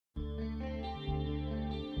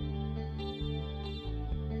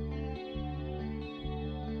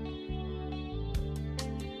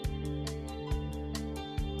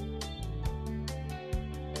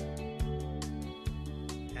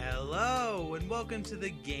welcome to the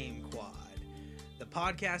Game Quad, the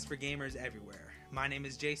podcast for gamers everywhere. My name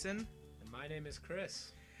is Jason. And my name is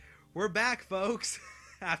Chris. We're back, folks,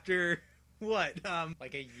 after, what?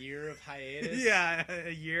 Like a year of hiatus. Yeah,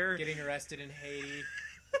 a year. Getting arrested in Haiti.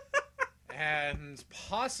 And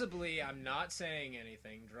possibly, I'm not saying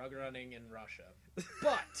anything, drug running in Russia.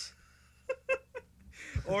 But!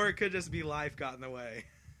 Or it could just be life got in the way.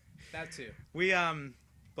 That too. We,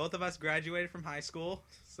 both of us graduated from high school,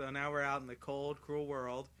 so now we're out in the cold, cruel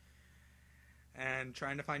world and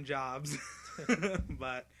trying to find jobs.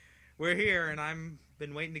 But we're here, and I've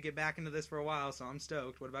been waiting to get back into this for a while, so I'm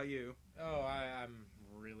stoked. What about you? Oh, I'm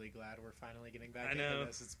really glad we're finally getting back into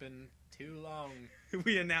this. It's been too long.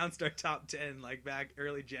 We announced our top 10 like back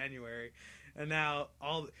early January, and now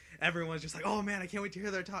everyone's just like, oh man, I can't wait to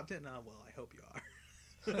hear their top 10. Oh, well, I hope you are.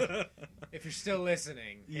 If you're still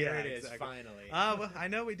listening, here it is, exactly. Finally. Well, I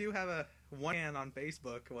know we do have a one man on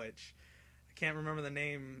Facebook, which I can't remember the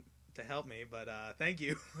name to help me, but thank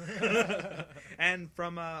you. And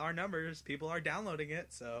from our numbers, people are downloading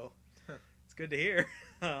it, so it's good to hear.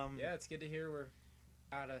 Yeah, it's good to hear we're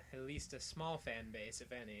at least a small fan base,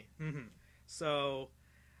 if any. Mm-hmm. So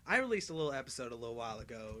I released a little episode a little while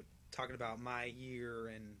ago talking about my year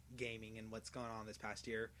in gaming and what's going on this past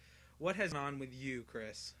year. What has gone on with you,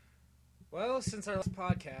 Chris? Well, since our last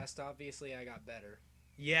podcast, obviously I got better.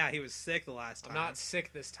 Yeah, he was sick the last time. I'm not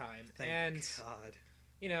sick this time. Thank God.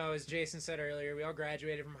 You know, as Jason said earlier, we all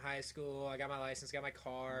graduated from high school. I got my license, got my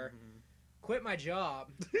car, quit my job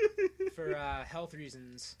for health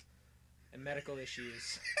reasons and medical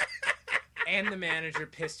issues. And the manager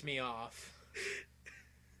pissed me off.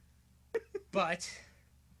 But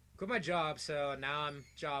quit my job, so now I'm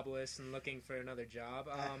jobless and looking for another job.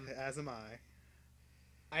 As am I.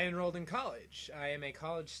 I enrolled in college. I am a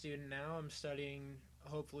college student now. I'm studying,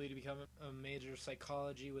 hopefully, to become a major of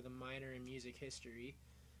psychology with a minor in music history.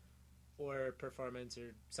 Or performance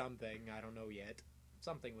or something. I don't know yet.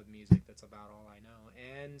 Something with music, that's about all I know.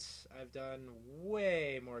 And I've done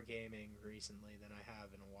way more gaming recently than I have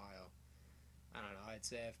in a while. I don't know. I'd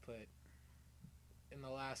say I've put, in the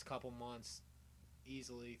last couple months,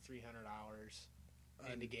 easily 300 hours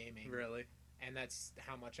into gaming. Really? And that's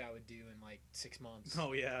how much I would do in like 6 months.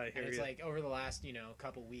 Oh yeah, I hear and it's you. like over the last,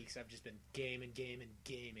 couple weeks, I've just been gaming.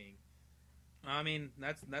 I mean,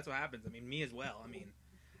 that's what happens. I mean, me as well. I mean,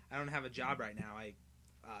 I don't have a job right now. I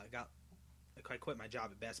quit my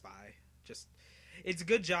job at Best Buy. It's a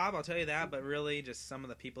good job, I'll tell you that, but really just some of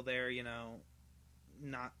the people there,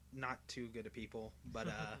 not too good at people. But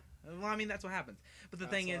well, I mean, that's what happens. But the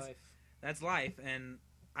thing is, that's life, and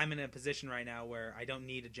I'm in a position right now where I don't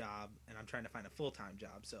need a job, and I'm trying to find a full-time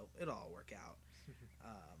job, so it'll all work out.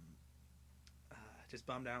 Just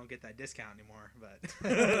bummed I don't get that discount anymore, but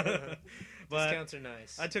discounts are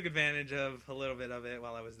nice. I took advantage of a little bit of it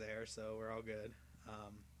while I was there, so we're all good.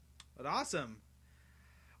 But awesome.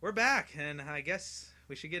 We're back, and I guess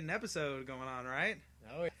we should get an episode going on, right?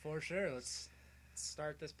 Oh, for sure. Let's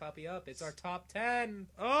start this puppy up. It's our top 10.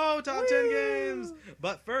 Oh, top 10 games!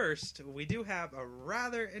 But first, we do have a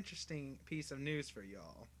rather interesting piece of news for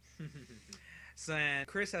y'all. So,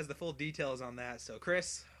 Chris has the full details on that, so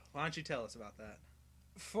Chris, why don't you tell us about that?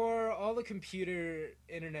 For all the computer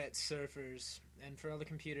internet surfers and for all the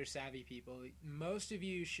computer savvy people, most of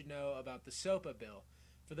you should know about the SOPA bill.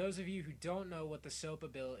 For those of you who don't know what the SOPA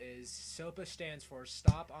bill is, SOPA stands for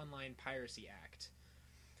Stop Online Piracy Act.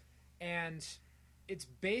 And it's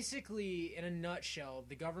basically, in a nutshell,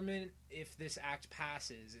 the government, if this act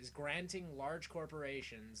passes, is granting large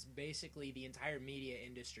corporations, basically the entire media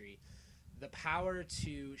industry, the power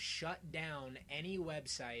to shut down any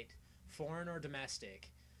website, foreign or domestic,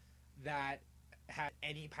 that has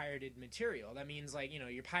any pirated material. That means, like,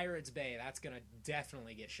 your Pirates Bay, that's going to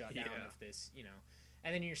definitely get shut down if this,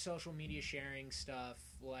 And then your social media sharing stuff,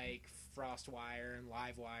 like FrostWire and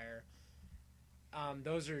Livewire,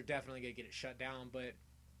 those are definitely going to get it shut down. But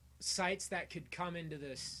sites that could come into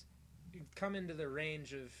the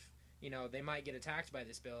range of, they might get attacked by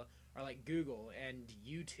this bill are like Google and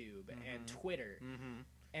YouTube and Twitter.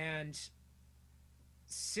 And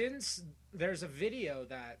since there's a video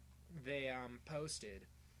that they posted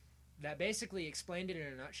that basically explained it in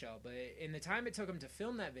a nutshell, but in the time it took them to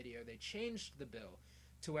film that video, they changed the bill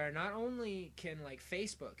to where not only can, like,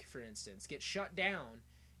 Facebook, for instance, get shut down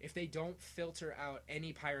if they don't filter out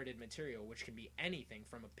any pirated material, which can be anything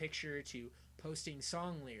from a picture to posting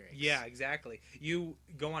song lyrics. Yeah, exactly. You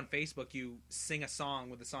go on Facebook, you sing a song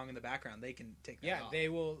with a song in the background, they can take that off. They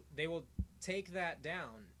will take that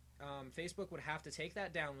down. Facebook would have to take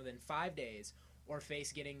that down within 5 days or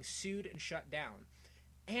face getting sued and shut down.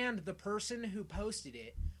 And the person who posted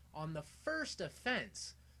it on the first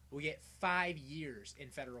offense will get 5 years in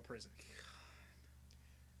federal prison.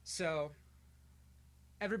 So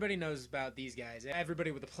everybody knows about these guys.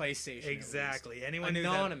 Everybody with a PlayStation. Exactly. Anyone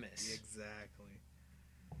Anonymous. Exactly.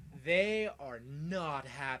 They are not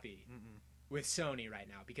happy Mm-mm. with Sony right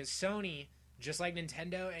now because Sony, just like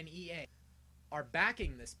Nintendo and EA, are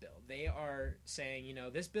backing this bill. They are saying, you know,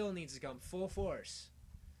 this bill needs to come full force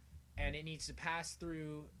and it needs to pass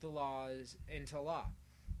through the laws into law.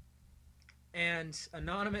 And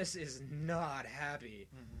Anonymous is not happy.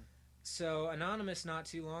 Mm-mm. So Anonymous, not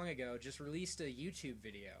too long ago, just released a YouTube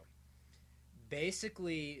video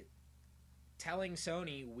basically telling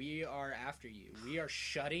Sony, we are after you. We are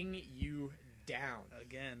shutting you down.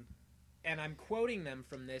 Again. And I'm quoting them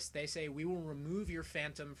from this. They say, we will remove your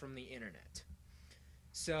Phantom from the internet.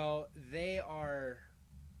 So they are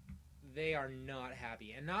not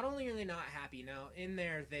happy. And not only are they not happy, now in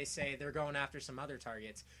there they say they're going after some other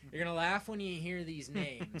targets. You're going to laugh when you hear these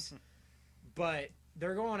names. But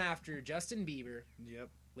they're going after Justin Bieber, Yep.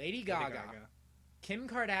 Lady Gaga, Kim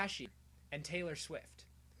Kardashian, and Taylor Swift.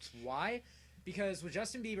 Why? Because with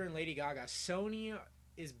Justin Bieber and Lady Gaga, Sony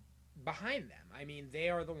is behind them. I mean, they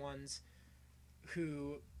are the ones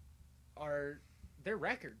who are their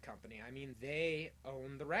record company. I mean, they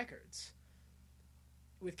own the records.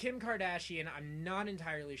 With Kim Kardashian, I'm not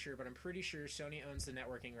entirely sure, but I'm pretty sure Sony owns the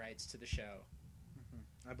networking rights to the show.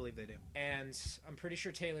 Mm-hmm. I believe they do. And I'm pretty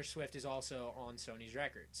sure Taylor Swift is also on Sony's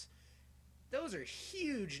records. Those are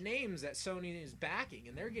huge names that Sony is backing,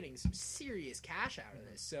 and they're getting some serious cash out of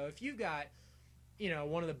this. So if you've got, you know,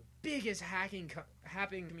 one of the biggest hacking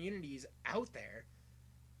communities out there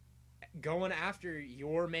going after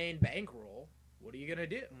your main bankroll, what are you going to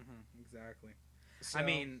do? Mm-hmm. Exactly. So, I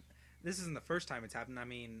mean, this isn't the first time it's happened. I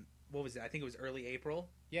mean, what was it? I think it was early April.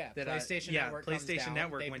 yeah, that, PlayStation Network comes PlayStation down,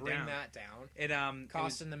 Network they went bring down. that down. It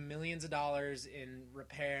Costing them millions of dollars in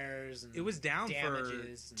repairs and it was down for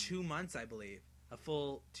damages 2 months, I believe, a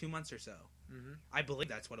full 2 months or so. Mm-hmm. I believe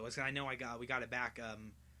that's what it was. And I know we got it back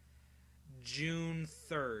June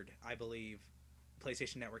 3rd, I believe.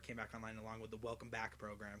 PlayStation Network came back online along with the Welcome Back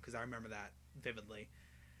program because I remember that vividly.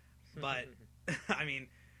 But I mean,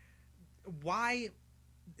 why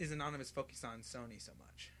is Anonymous focused on Sony so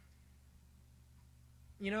much?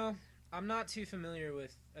 You know, I'm not too familiar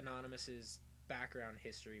with Anonymous's background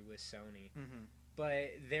history with Sony, Mm-hmm.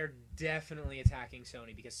 but they're definitely attacking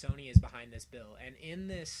Sony because Sony is behind this bill. And in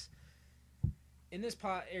the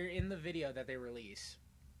video that they release,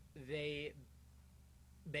 they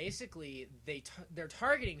basically they're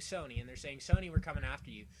targeting Sony and they're saying, Sony, we're coming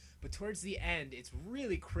after you. But towards the end, it's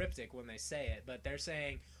really cryptic when they say it, but they're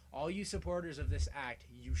saying, all you supporters of this act,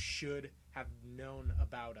 you should have known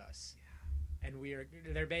about us. And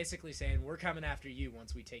they're basically saying, we're coming after you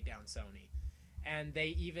once we take down Sony. And they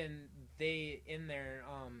in there,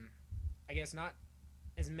 I guess not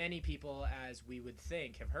as many people as we would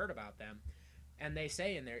think have heard about them. And they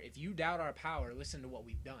say in there, if you doubt our power, listen to what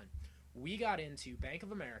we've done. We got into Bank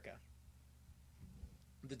of America,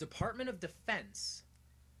 the Department of Defense,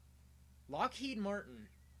 Lockheed Martin,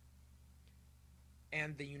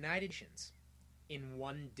 and the United Nations in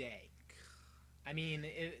one day. I mean,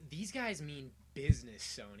 these guys mean business,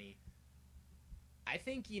 Sony. I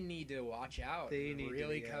think you need to watch out and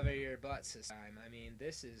really cover your butts this time. I mean,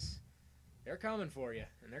 they're coming for you,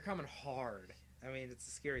 and they're coming hard. I mean, it's a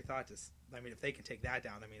scary thought if they can take that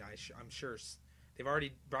down, I mean, I'm sure they've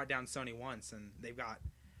already brought down Sony once, and they've got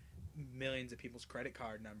millions of people's credit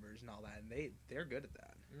card numbers and all that, and they're good at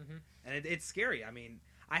that. Mm-hmm. And it's scary. I mean,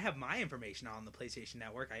 I have my information on the PlayStation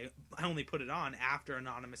Network. I only put it on after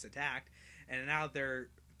Anonymous attacked, and now they're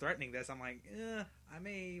threatening this. I'm like, I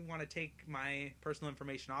may want to take my personal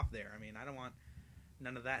information off there. I mean, I don't want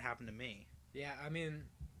none of that happen to me. Yeah, I mean,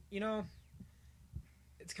 you know,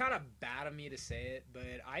 it's kind of bad of me to say it, but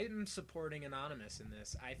I'm supporting Anonymous in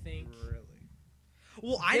this. I think Really?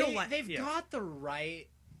 Well, I don't like. They've got the right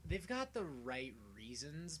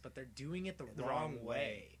reasons, but they're doing it the wrong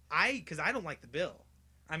way. Because I don't like the bill.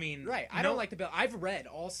 I mean, right? I don't like the bill. I've read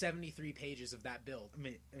all 73 pages of that bill.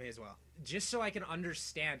 Me as well. Just so I can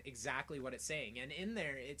understand exactly what it's saying. And in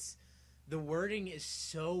there, the wording is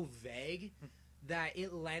so vague that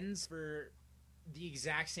it lends for the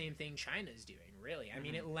exact same thing China's doing. Really, I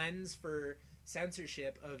mean, it lends for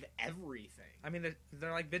censorship of everything. I mean,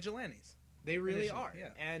 they're like vigilantes. They really are. Yeah.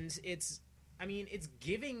 And it's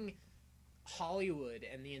giving Hollywood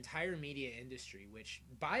and the entire media industry, which,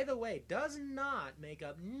 by the way, does not make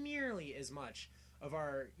up nearly as much of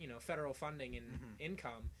our, federal funding and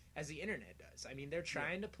income as the internet does. I mean, they're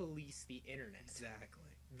trying to police the internet. Exactly.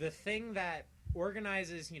 The thing that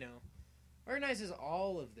organizes, organizes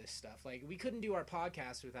all of this stuff. Like, we couldn't do our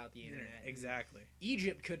podcast without the internet. Exactly.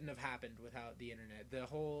 Egypt couldn't have happened without the internet. The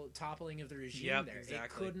whole toppling of the regime there. Exactly. It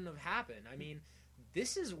couldn't have happened. I mean,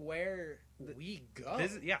 this is where we go.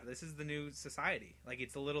 This is the new society. Like,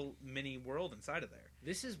 it's a little mini world inside of there.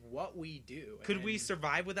 This is what we do. Could we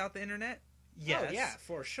survive without the internet? Yes. Oh, yeah,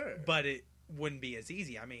 for sure. But it wouldn't be as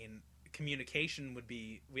easy. I mean, communication would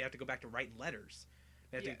be... We have to go back to writing letters.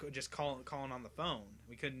 We have to just calling on the phone.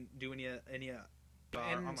 We couldn't do any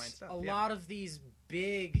online stuff. A lot of these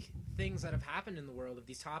big things that have happened in the world, of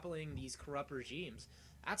these toppling, these corrupt regimes,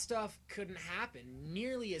 that stuff couldn't happen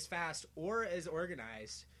nearly as fast or as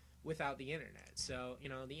organized without the internet. So,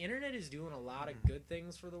 the internet is doing a lot of good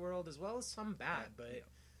things for the world as well as some bad. But,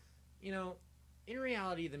 in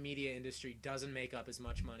reality, the media industry doesn't make up as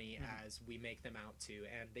much money as we make them out to,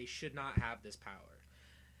 and they should not have this power.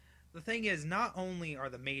 The thing is, not only are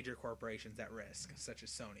the major corporations at risk, such as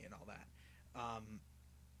Sony and all that,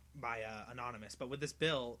 by Anonymous, but with this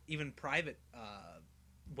bill, even private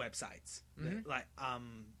websites, like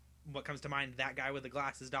what comes to mind, that guy with the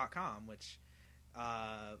glasses.com, which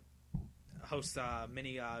hosts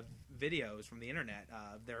many videos from the internet.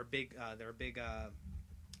 They're a big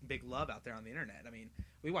love out there on the internet. I mean,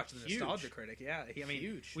 we watch the Nostalgia Critic. Yeah,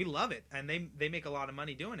 Huge. We love it, and they make a lot of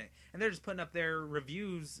money doing it. And they're just putting up their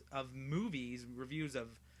reviews of movies, reviews of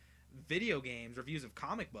video games, reviews of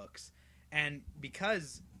comic books, and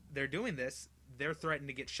because they're doing this, they're threatened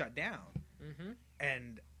to get shut down. Mm-hmm.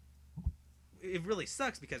 And it really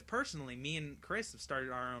sucks because personally, me and Chris have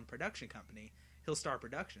started our own production company, Hillstar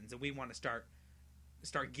Productions, and we want to start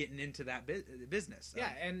getting into that business.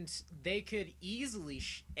 Yeah, and they could easily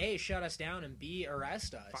shut us down and B,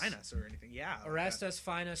 arrest us. Fine us or anything, yeah. Arrest us,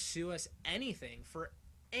 fine us, sue us, anything for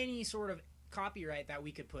any sort of copyright that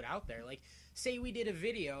we could put out there. Like, say we did a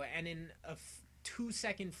video and in a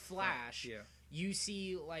 2-second flash, you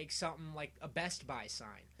see like something like a Best Buy sign.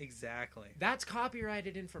 Exactly. That's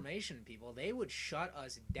copyrighted information, people. They would shut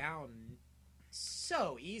us down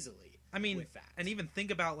so easily. I mean, and even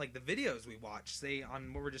think about like the videos we watch, say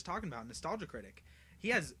on what we're just talking about, Nostalgia Critic. He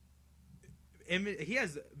has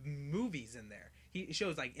movies in there. He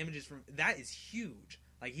shows like images from that is huge.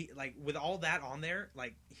 Like with all that on there,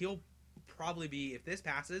 like he'll probably be, if this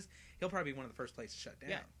passes, he'll probably be one of the first places shut down.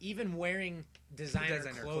 Yeah, even wearing designer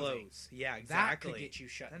clothes. Yeah, exactly. That could get you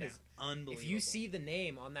shut down. That is unbelievable. If you see the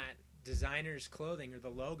name on that designer's clothing or the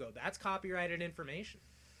logo, that's copyrighted information.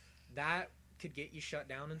 That could get you shut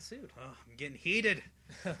down and sued. Oh, I'm getting heated.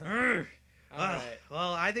 All right.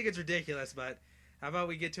 Well, I think it's ridiculous, but how about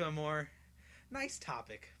we get to a more nice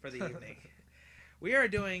topic for the evening? We are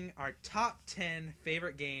doing our top 10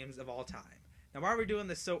 favorite games of all time. Now, why we're doing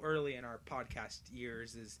this so early in our podcast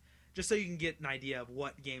years is just so you can get an idea of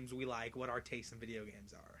what games we like, what our tastes in video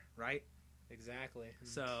games are, right? Exactly.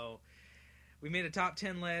 So we made a top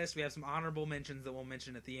 10 list. We have some honorable mentions that we'll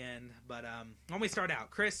mention at the end. But when we start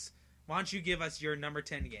out, Chris, why don't you give us your number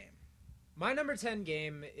 10 game? My number 10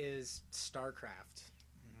 game is StarCraft.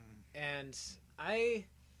 And I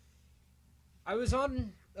was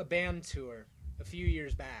on a band tour a few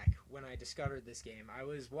years back when I discovered this game. I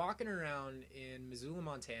was walking around in Missoula,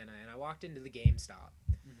 Montana, and I walked into the GameStop.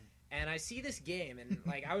 And I see this game, and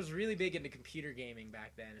like I was really big into computer gaming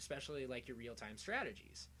back then, especially like your real-time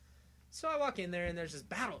strategies. So I walk in there, and there's this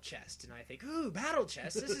battle chest, and I think, ooh, battle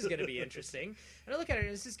chest, this is going to be interesting. And I look at it,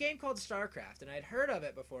 and it's this game called StarCraft, and I'd heard of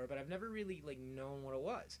it before, but I've never really like known what it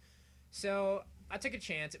was. So I took a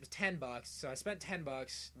chance. It was $10, so I spent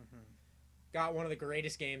 $10, got one of the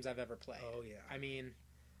greatest games I've ever played. Oh, yeah. I mean,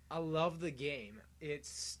 I love the game. Its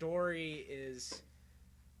story is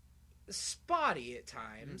spotty at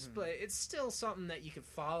times, but it's still something that you can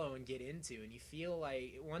follow and get into, and you feel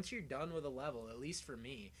like once you're done with a level, at least for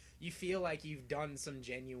me, you feel like you've done some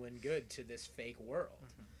genuine good to this fake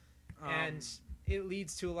world. And it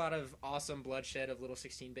leads to a lot of awesome bloodshed of little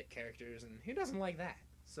 16-bit characters, and who doesn't like that?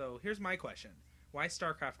 So here's my question. Why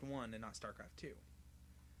StarCraft 1 and not StarCraft 2?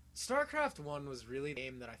 StarCraft 1 was really the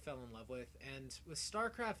game that I fell in love with, and with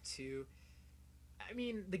StarCraft 2, I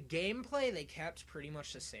mean, the gameplay they kept pretty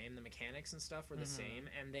much the same. The mechanics and stuff were the same,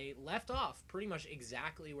 and they left off pretty much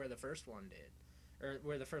exactly where the first one did, or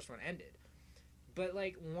where the first one ended. But,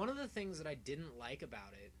 like, one of the things that I didn't like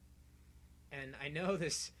about it, and I know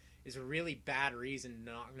this is a really bad reason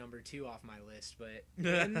to knock number 2 off my list, but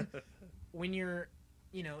when you're,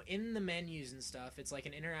 you know, in the menus and stuff, it's like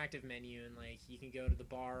an interactive menu, and, like, you can go to the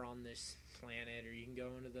bar on this planet, or you can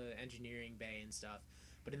go into the engineering bay and stuff.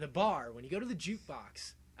 But in the bar, when you go to the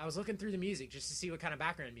jukebox, I was looking through the music just to see what kind of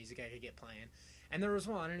background music I could get playing. And there was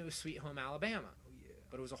one, and it was Sweet Home Alabama. Oh, yeah.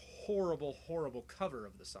 But it was a horrible, horrible cover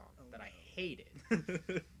of the song that I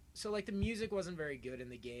hated. So, like, the music wasn't very good in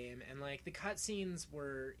the game, and, like, the cutscenes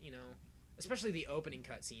were, you know, especially the opening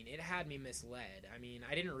cutscene, it had me misled. I mean,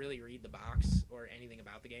 I didn't really read the box or anything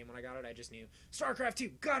about the game when I got it. I just knew, StarCraft 2,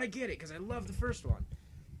 gotta get it, because I love the first one.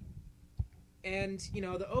 And, you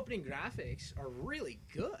know, the opening graphics are really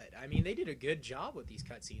good. I mean, they did a good job with these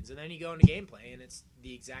cutscenes. And then you go into gameplay, and it's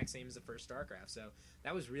the exact same as the first StarCraft. So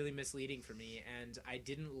that was really misleading for me, and I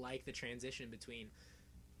didn't like the transition between,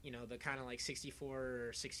 you know, the kind of like 64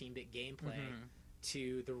 or 16-bit gameplay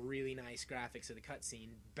to the really nice graphics of the cutscene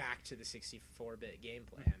back to the 64-bit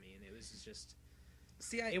gameplay. I mean, it was just...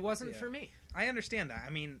 it wasn't for me. I understand that.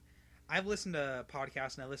 I mean, I've listened to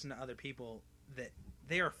podcasts and I listen to other people that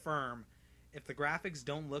they are firm. If the graphics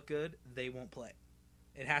don't look good, they won't play.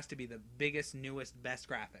 It has to be the biggest, newest, best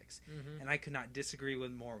graphics. And I could not disagree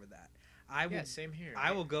with more with that. Same here.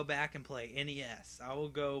 I will go back and play NES. I will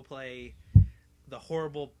go play the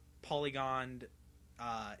horrible polygoned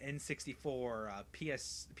N64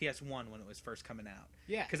 PS1 when it was first coming out.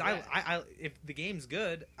 Yeah, because I if the game's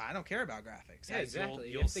good, I don't care about graphics. Yeah,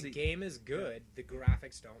 exactly. If the game is good, the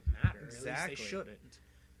graphics don't matter. Exactly. At least they shouldn't.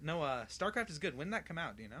 No, StarCraft is good. When did that come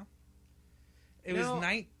out? Do you know? It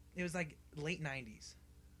was like late 90s,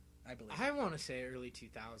 I believe. I want to say early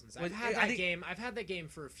 2000s. I've had that game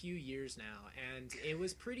for a few years now, and it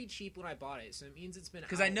was pretty cheap when I bought it. So it means it's been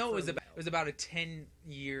because I know it was about a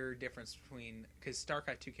 10-year difference between because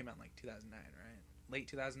StarCraft 2 came out in like 2009, right? Late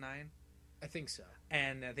 2009. I think so.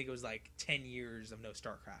 And I think it was like 10 years of no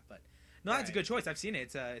StarCraft, but no, that's a good choice. I've seen it.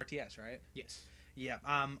 It's RTS, right? Yes. Yeah.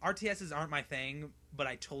 RTSs aren't my thing, but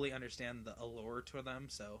I totally understand the allure to them.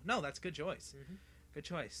 So no, that's a good choice. Good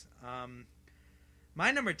choice.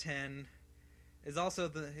 My number 10 is also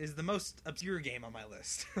the most obscure game on my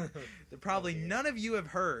list that probably none of you have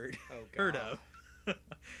heard of,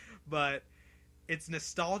 but it's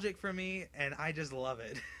nostalgic for me and I just love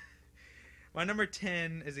it. My number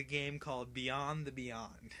 10 is a game called Beyond the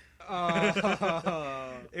Beyond.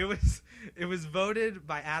 Oh. It was voted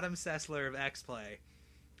by Adam Sessler of XPlay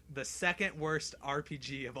the second worst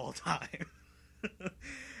RPG of all time.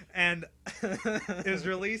 And it was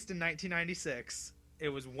released in 1996. It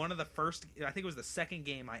was one of the first, I think it was the second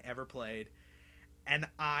game I ever played, and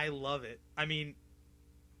I love it. I mean,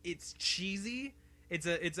 it's cheesy. It's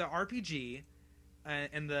a RPG,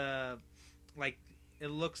 and it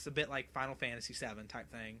looks a bit like Final Fantasy VII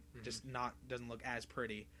type thing. Just doesn't look as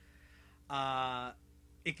pretty.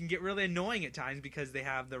 It can get really annoying at times because they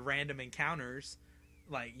have the random encounters,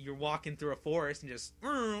 like you're walking through a forest and just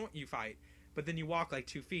you fight, but then you walk like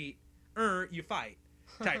 2 feet, you fight,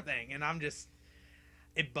 type thing, and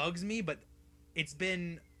it bugs me. But it's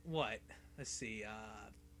been what? Let's see,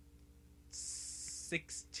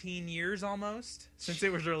 16 years almost since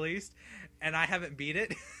it was released, and I haven't beat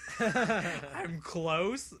it. I'm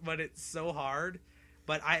close, but it's so hard.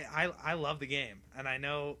 But I love the game, and I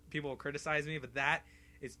know people will criticize me, but that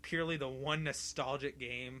is purely the one nostalgic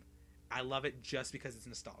game. I love it just because it's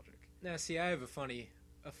nostalgic. Now, see, I have a funny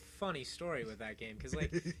story with that game, because,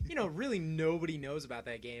 like, you know, really nobody knows about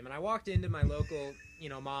that game. And I walked into my local, you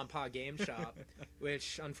know, mom and pop game shop,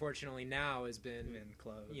 which unfortunately now has been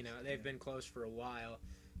closed. You know, they've been closed for a while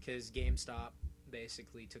because GameStop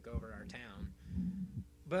basically took over our town.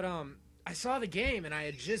 But I saw the game, and I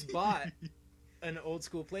had just bought an old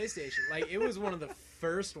school PlayStation. Like, it was one of the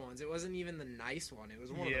first ones. It wasn't even the nice one. It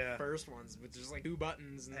was one of the first ones with just like 2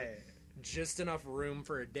 buttons and just enough room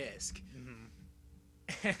for a disc.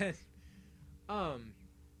 And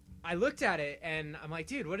I looked at it and I'm like,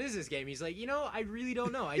 dude, what is this game? He's like, you know, I really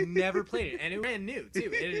don't know. I never played it, and it was brand new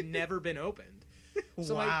too. It had never been opened.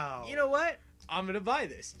 So like, you know what? I'm gonna buy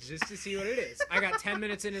this just to see what it is. I got 10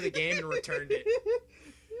 minutes into the game and returned it.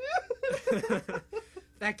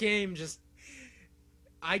 That game just,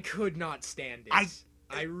 I could not stand it.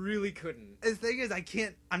 I really couldn't. The thing is,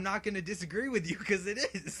 I'm not going to disagree with you because it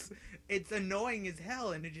is. It's annoying as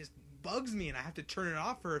hell, and it just bugs me, and I have to turn it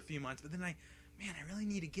off for a few months. But then I really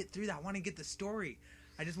need to get through that. I want to get the story.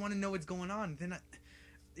 I just want to know what's going on. Then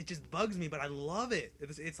it just bugs me, but I love it.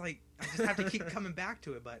 It's like I just have to keep coming back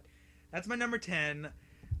to it. But that's my number 10.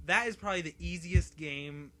 That is probably the easiest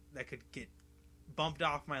game that could get bumped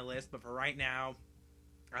off my list. But for right now,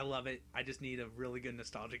 I love it. I just need a really good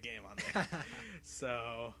nostalgic game on there.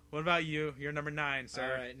 So, what about you? You're number 9, sir. All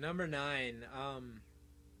right, number 9.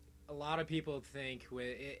 A lot of people think,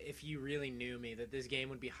 if you really knew me, that this game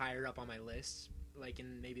would be higher up on my list, like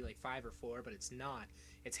in maybe like 5 or 4, but it's not.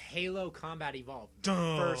 It's Halo Combat Evolved, the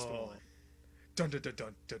first one. Dun dun dun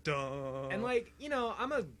dun dun dun. And, like, you know,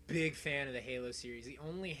 I'm a big fan of the Halo series. The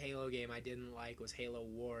only Halo game I didn't like was Halo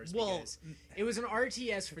Wars because it was an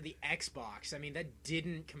RTS for the Xbox. I mean, that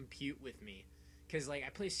didn't compute with me. Because, like, I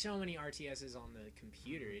play so many RTSs on the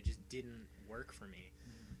computer, it just didn't work for me.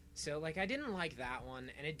 So, like, I didn't like that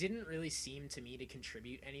one, and it didn't really seem to me to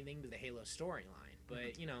contribute anything to the Halo storyline.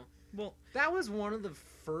 But, you know, well, that was one of the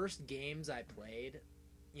first games I played,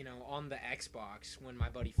 you know, on the Xbox when my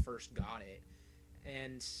buddy first got it.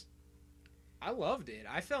 And I loved it.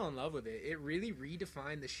 I fell in love with it. It really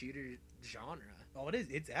redefined the shooter genre. oh, it is.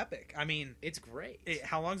 It's epic. I mean, It's great.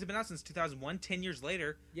 how long's it been out? Since 2001? 10 years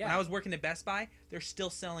later. Yeah. When I was working at Best Buy, they're still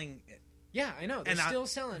selling it. Yeah, I know. They're still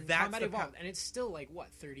selling that's Combat the Evolved, and it's still like what,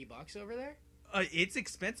 $30 over there? It's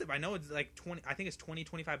expensive. I know it's like 20. I think it's 20,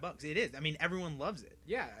 25 bucks. It is. I mean, everyone loves it.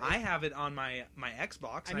 Yeah, I have it on my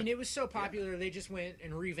Xbox. I mean, it was so popular they just went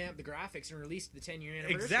and revamped the graphics and released the 10-year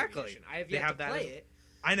anniversary Exactly. edition. I have yet to play it.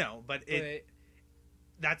 I know, but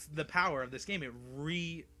that's the power of this game.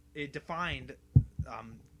 It defined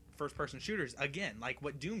first person shooters again, like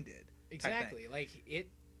what Doom did. Exactly. Like it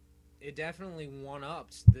definitely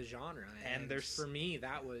one-upped the genre, and for me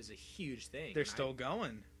that was a huge thing. They're still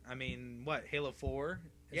going. I mean, what, Halo 4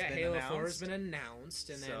 has been Halo announced? 4 has been announced,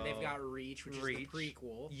 and then they've got Reach, which is the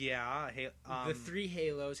prequel. Yeah. The 3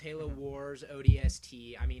 Halos, Halo Wars,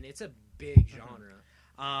 ODST. I mean, it's a big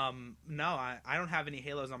genre. No, I don't have any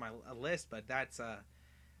Halos on my list, but that's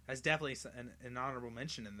definitely an honorable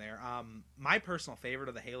mention in there. My personal favorite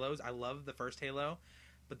of the Halos, I love the first Halo,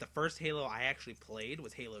 but the first Halo I actually played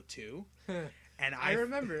was Halo 2. And I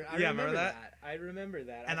remember that. I remember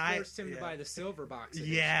that. And I forced him to buy the silver box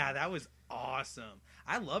edition. Yeah, that was awesome.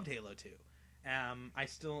 I loved Halo 2. I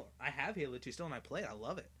have Halo 2 still, and I play it. I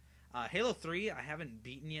love it. Halo 3, I haven't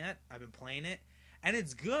beaten yet. I've been playing it, and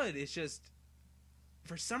it's good. It's just,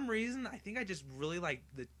 for some reason, I think I just really like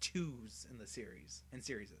the 2s in the series and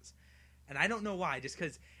series. And I don't know why, just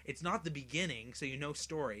because it's not the beginning, so you know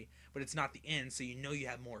story, but it's not the end, so you know you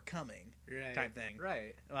have more coming, type thing.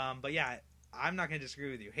 Right. But yeah, I'm not going to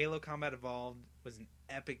disagree with you. Halo Combat Evolved was an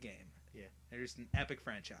epic game. Yeah. They're just an epic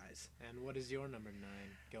franchise. And what is your number 9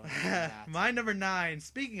 going into that? My number 9,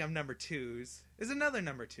 speaking of number 2s, is another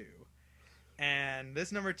number 2. And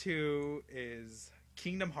this number 2 is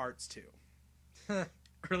Kingdom Hearts 2.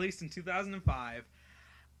 Released in 2005.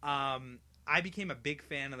 I became a big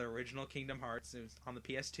fan of the original Kingdom Hearts. It was on the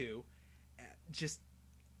PS2.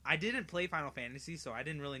 I didn't play Final Fantasy, so I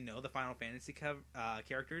didn't really know the Final Fantasy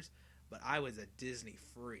characters, but I was a Disney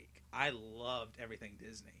freak. I loved everything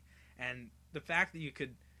Disney. And the fact that you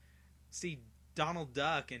could see Donald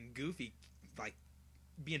Duck and Goofy like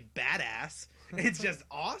being badass, it's just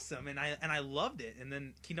awesome. And I loved it. And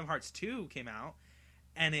then Kingdom Hearts 2 came out,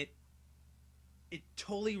 and it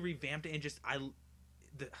totally revamped it. And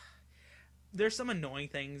there's some annoying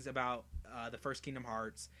things about the first Kingdom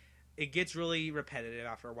Hearts. It gets really repetitive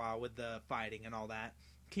after a while with the fighting and all that.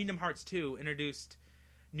 Kingdom Hearts 2 introduced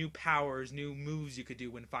new powers, new moves you could do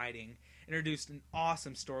when fighting. Introduced an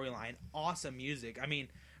awesome storyline, awesome music. I mean,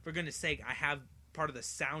 for goodness sake, I have part of the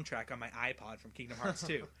soundtrack on my iPod from Kingdom Hearts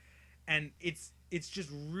 2. And it's just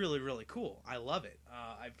really, really cool. I love it.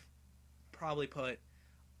 I've probably put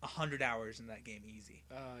 100 hours in that game easy.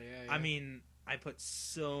 Oh, yeah. I mean, I put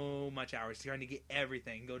so much hours trying to get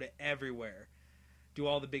everything, go to everywhere, do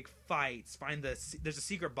all the big fights, there's a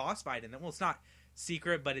secret boss fight in it. Well, it's not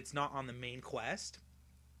secret, but it's not on the main quest,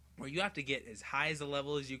 where you have to get as high as the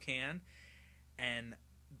level as you can. And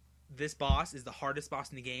this boss is the hardest boss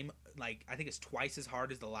in the game. Like, I think it's twice as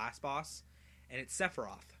hard as the last boss. And it's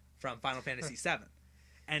Sephiroth from Final Fantasy VII.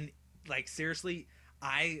 And, like, seriously,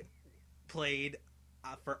 I played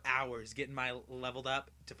for hours getting my leveled up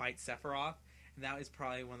to fight Sephiroth. And that was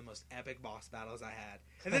probably one of the most epic boss battles I had.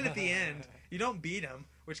 And then at the end, you don't beat him,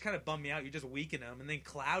 which kind of bummed me out. You just weaken him. And then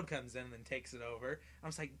Cloud comes in and then takes it over. I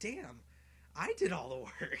was like, damn, I did all the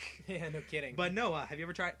work. Yeah, no kidding. But no, have you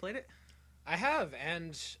ever played it? I have,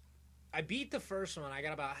 and I beat the first one. I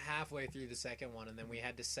got about halfway through the second one, and then we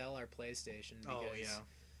had to sell our PlayStation because,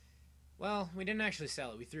 well, we didn't actually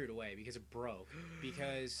sell it. We threw it away because it broke.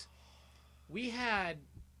 Because we had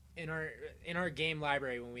in our game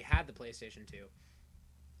library when we had the PlayStation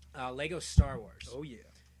 2, Lego Star Wars. Oh yeah.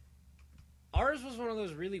 Ours was one of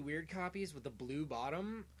those really weird copies with the blue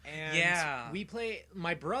bottom, and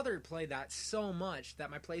my brother played that so much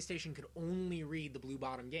that my PlayStation could only read the blue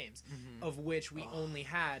bottom games, of which we only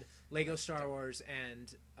had Lego Star Wars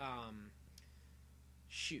and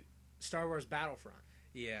Star Wars Battlefront.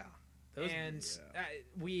 Yeah.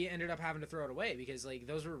 we ended up having to throw it away because like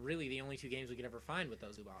those were really the only 2 games we could ever find with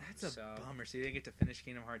those bombs. That's a bummer. So you didn't get to finish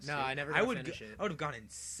Kingdom Hearts 2. No, I never got to finish it. I would have gone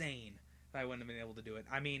insane if I wouldn't have been able to do it.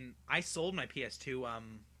 I mean, I sold my PS2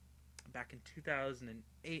 back in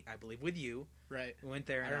 2008, I believe, with you. Right. We went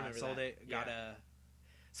there and sold that. it.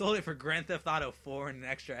 Sold it for Grand Theft Auto 4 and an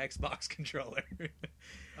extra Xbox controller.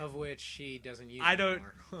 Of which he doesn't use I don't.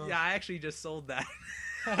 anymore. Yeah, I actually just sold that.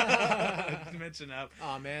 To mention up.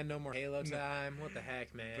 Oh man, no more Halo time. What the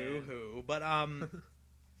heck, man? Boo hoo. But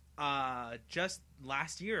just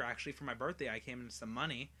last year, actually, for my birthday, I came into some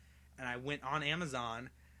money, and I went on Amazon,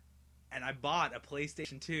 and I bought a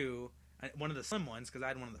PlayStation 2, one of the slim ones because I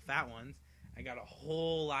had one of the fat ones. I got a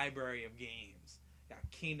whole library of games. Got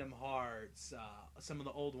Kingdom Hearts, some of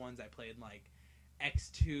the old ones I played, like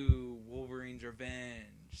X2, Wolverine's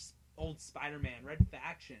Revenge, old Spider-Man, Red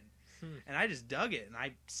Faction. And I just dug it, and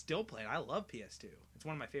I still play it. I love PS2. It's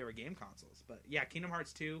one of my favorite game consoles. But yeah, Kingdom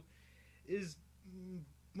Hearts 2 is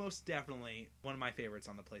most definitely one of my favorites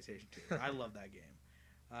on the PlayStation 2. I love that game.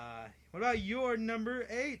 What about your number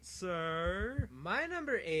 8, sir? My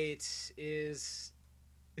number 8 is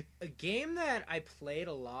a game that I played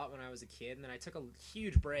a lot when I was a kid, and then I took a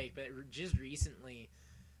huge break, but just recently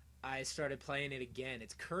I started playing it again.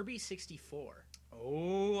 It's Kirby 64.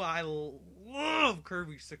 Oh, I love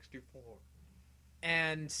Kirby 64.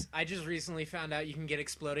 And I just recently found out you can get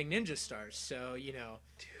exploding ninja stars, so, you know,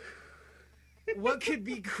 what could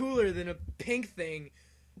be cooler than a pink thing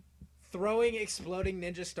throwing exploding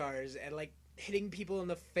ninja stars and, like, hitting people in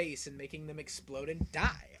the face and making them explode and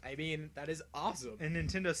die? I mean, that is awesome. And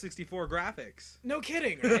Nintendo 64 graphics. No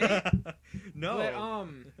kidding, right? No. But,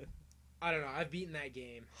 I don't know. I've beaten that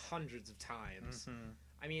game hundreds of times. Mm-hmm.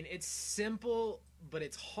 I mean, it's simple, but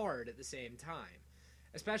it's hard at the same time.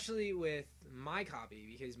 Especially with my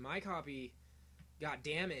copy, because my copy got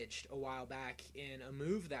damaged a while back in a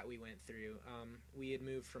move that we went through. We had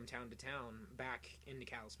moved from town to town, back into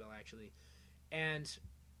Kalispell, actually. And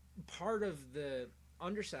part of the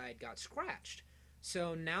underside got scratched.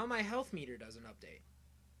 So now my health meter doesn't update.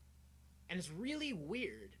 And it's really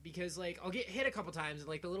weird, because, like, I'll get hit a couple times, and,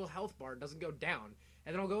 like, the little health bar doesn't go down.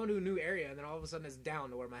 And then I'll go into a new area, and then all of a sudden it's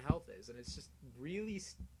down to where my health is. And it's just really,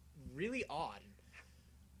 really odd.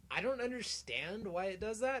 I don't understand why it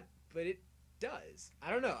does that, but it does.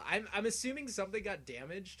 I don't know. I'm assuming something got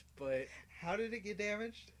damaged, but... How did it get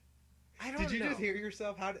damaged? I don't know. Did you just hear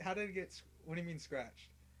yourself? How did it get... What do you mean scratched?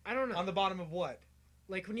 I don't know. On the bottom of what?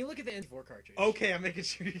 Like, when you look at the N4 cartridge. Okay, I'm making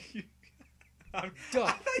sure you... I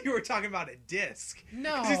thought you were talking about a disc.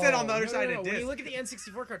 No. Because you said on the other side a disc. When you look at the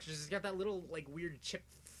N64 cartridge, it's got that little, like, weird chip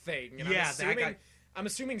thing. And yeah, I'm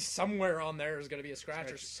assuming somewhere on there is going to be a scratch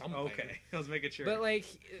or something. Okay, I was making sure. But, like,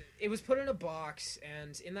 it was put in a box,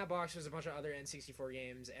 and in that box was a bunch of other N64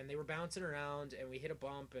 games, and they were bouncing around, and we hit a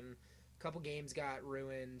bump, and a couple games got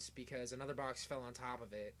ruined because another box fell on top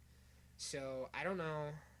of it. So, I don't know.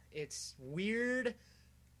 It's weird,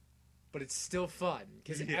 but it's still fun,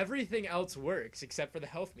 because everything else works except for the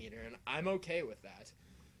health meter, and I'm okay with that.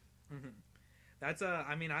 Mm-hmm. That's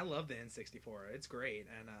I mean, I love the N64. It's great,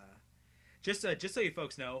 and just so you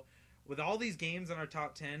folks know, with all these games in our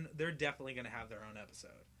top 10, they're definitely going to have their own episode.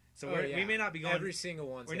 So we may not be going every single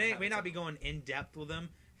one. We may not be going in depth with them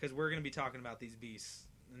because we're going to be talking about these beasts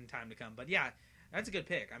in time to come. But yeah, that's a good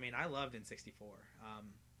pick. I mean, I loved N64.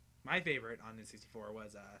 My favorite on N64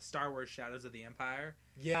 was Star Wars: Shadows of the Empire.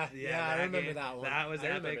 Yeah, I remember that one. That was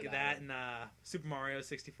epic. That and Super Mario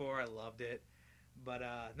 64. I loved it. But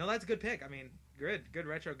no, that's a good pick. I mean, good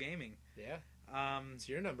retro gaming. Yeah. It's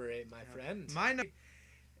your number 8, my friend. My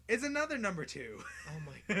is another number 2. Oh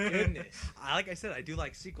my goodness. Like I said, I do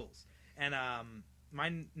like sequels. And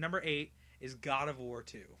my number 8 is God of War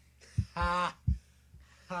 2. Ha!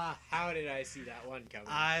 How did I see that one coming?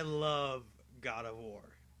 I love God of War.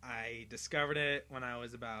 I discovered it when I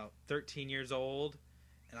was about 13 years old,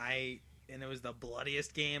 and it was the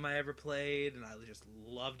bloodiest game I ever played, and I just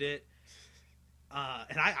loved it.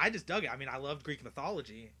 And I just dug it. I mean, I loved Greek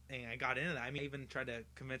mythology, and I got into that. I mean, I even tried to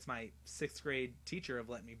convince my 6th grade teacher of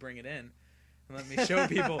letting me bring it in and let me show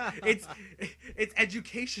people. It's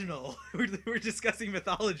educational. We're discussing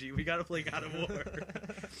mythology. We got to play God of War.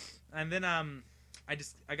 And then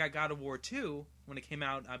I got God of War 2 when it came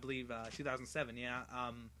out, I believe 2007. Yeah.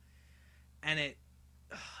 And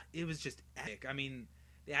it was just epic. I mean,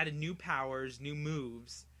 they added new powers, new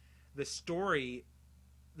moves. The story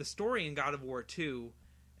in God of War 2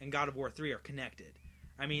 and God of War 3 are connected.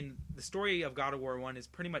 I mean, the story of God of War 1 is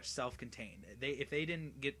pretty much self-contained. If they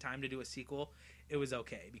didn't get time to do a sequel, it was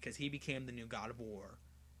okay, because he became the new God of War,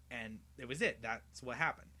 and it was it. That's what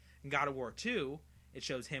happened. In God of War 2, it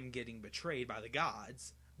shows him getting betrayed by the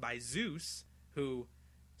gods, by Zeus, who,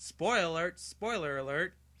 spoiler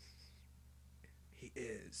alert, he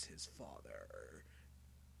is his father.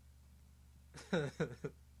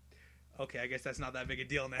 Okay, I guess that's not that big a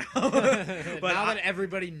deal now. But now that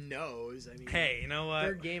everybody knows, I mean, hey, you know what?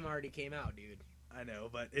 Third game already came out, dude. I know,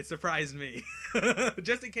 but it surprised me.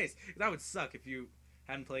 Just in case. That would suck if you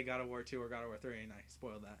hadn't played God of War 2 or God of War 3, and I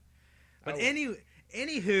spoiled that. But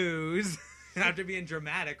anywho's, after being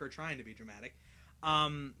dramatic or trying to be dramatic,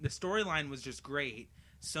 the storyline was just great.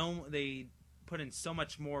 So they put in so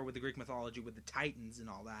much more with the Greek mythology, with the Titans and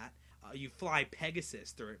all that. You fly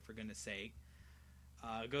Pegasus through it, for goodness sake.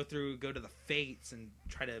 Go to the Fates and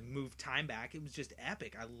try to move time back. It was just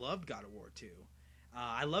epic. I loved God of War 2.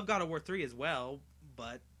 I love God of War 3 as well,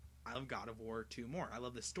 but I love God of War 2 more. I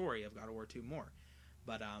love the story of God of War 2 more.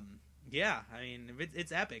 But, yeah, I mean,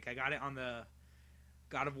 it's epic. I got it on the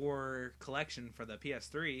God of War collection for the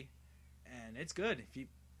PS3, and it's good.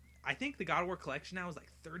 I think the God of War collection now is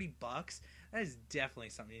like $30. That is definitely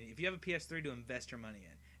something. If you have a PS3 to invest your money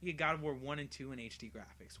in, you get God of War 1 and 2 in HD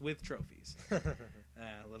graphics with trophies.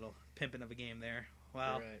 A little pimping of a game there.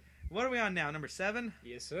 Well, right. What are we on now? Number 7?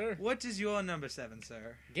 Yes, sir. What is your number 7,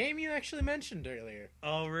 sir? Game you actually mentioned earlier.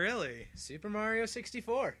 Oh, really? Super Mario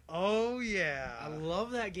 64. Oh, yeah. I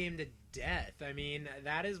love that game to death. I mean,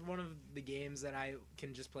 that is one of the games that I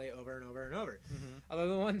can just play over and over and over. Mm-hmm. Although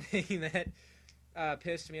the one thing that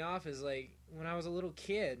pissed me off is, like, when I was a little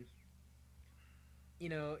kid, you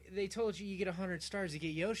know, they told you get 100 stars to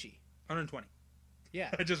get Yoshi. 120.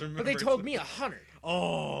 Yeah. I just remember. But they told me 100.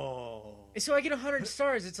 Oh. So I get 100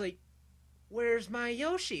 stars. It's like, where's my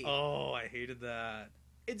Yoshi? Oh, I hated that.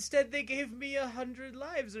 Instead, they gave me 100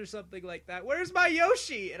 lives or something like that. Where's my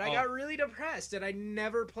Yoshi? And I got really depressed, and I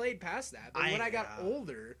never played past that. But when I got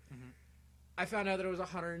older, I found out that it was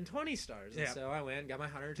 120 stars. And so I went and got my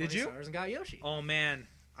 120 stars and got Yoshi. Oh, man.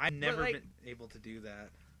 I've never been able to do that.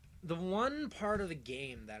 The one part of the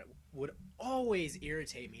game that would always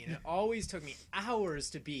irritate me, and it always took me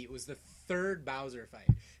hours to beat, was the third Bowser fight.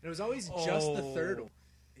 And it was always just the third one.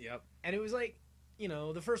 Yep. And it was like, you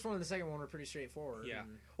know, the first one and the second one were pretty straightforward. Yeah.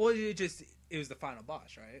 Well, it was the final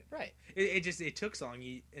boss, right? Right. It took so long.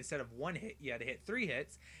 Instead of one hit, you had to hit 3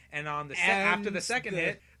 hits, and after the second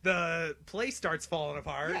hit, the place starts falling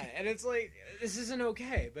apart. Yeah, and it's like, this isn't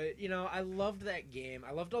okay. But, you know, I loved that game.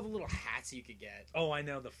 I loved all the little hats you could get. Oh, I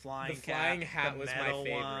know, the flying hat was my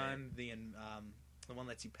favorite. One, the one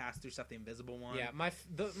that lets you pass through stuff, the invisible one. Yeah, my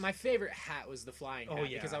favorite hat was the flying hat,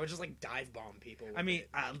 yeah. because I would just like dive bomb people with I mean,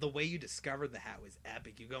 the way you discovered the hat was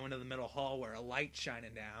epic. You go into the middle hall where a light's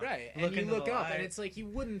shining down. Right, and you look up, and it's like you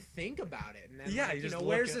wouldn't think about it. And then, yeah, you know,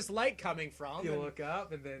 where's this light coming from? You look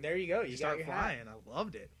up, and then there you go. You start flying. I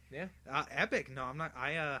loved it. Yeah, epic. No, I'm not.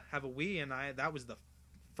 I have a Wii, and that was the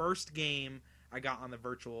first game I got on the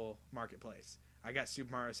virtual marketplace. I got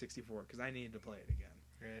Super Mario 64 because I needed to play it again.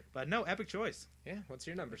 Right. But no, epic choice. Yeah. What's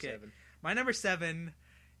your number 7? My number 7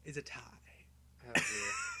 is a tie. Oh, dear.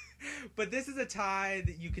 But this is a tie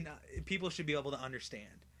that people should be able to understand.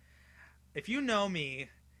 If you know me,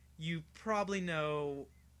 you probably know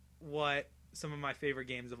what some of my favorite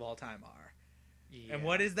games of all time are. Yeah. And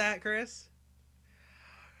what is that, Chris?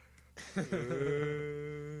 Oh,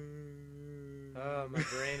 my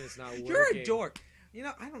brain is not working. You're a dork. You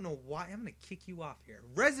know, I don't know why. I'm going to kick you off here.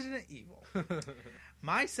 Resident Evil.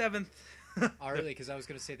 My 7th... Oh, really? Because I was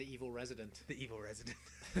going to say the evil resident. The evil resident.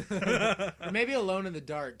 Or maybe Alone in the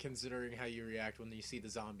Dark, considering how you react when you see the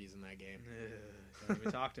zombies in that game. Don't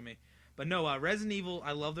even talk to me. But no, Resident Evil,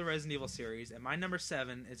 I love the Resident Evil series, and my number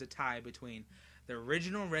 7 is a tie between the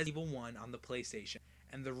original Resident Evil 1 on the PlayStation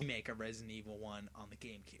and the remake of Resident Evil 1 on the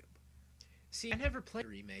GameCube. See, I never played the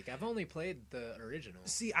remake. I've only played the original.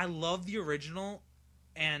 See, I love the original,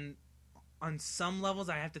 and on some levels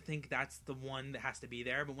I have to think that's the one that has to be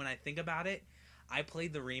there, but when I think about it, I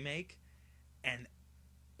played the remake, and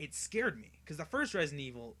it scared me. Because the first Resident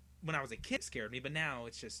Evil, when I was a kid, scared me, but now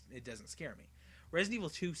it doesn't scare me. Resident Evil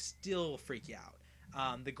 2 still freak you out.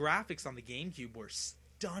 The graphics on the GameCube were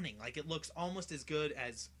stunning. Like, it looks almost as good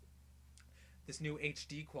as this new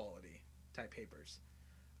HD quality type papers.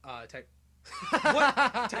 What?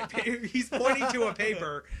 He's pointing to a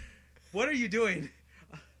paper. What are you doing?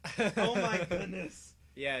 Oh my goodness.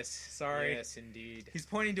 Yes. Sorry. Yes, indeed. He's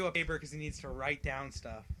pointing to a paper because he needs to write down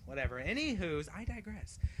stuff. Whatever. Anywho's, I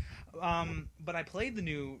digress. But I played the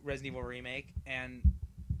new Resident Evil remake, and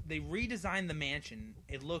they redesigned the mansion.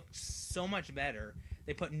 It looked so much better.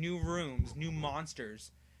 They put new rooms, new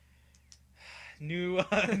monsters, new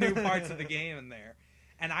parts of the game in there,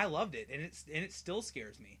 and I loved it. And it still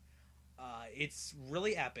scares me. It's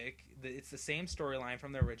really epic. It's the same storyline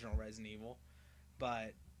from the original Resident Evil,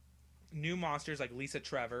 but new monsters like Lisa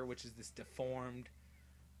Trevor, which is this deformed,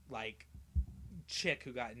 like, chick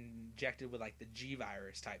who got injected with, like, the G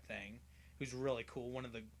virus type thing, who's really cool. One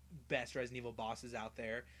of the best Resident Evil bosses out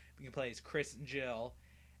there. You can play as Chris and Jill,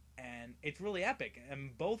 and it's really epic.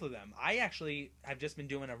 And both of them, I actually have just been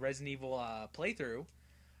doing a Resident Evil playthrough.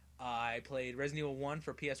 I played Resident Evil 1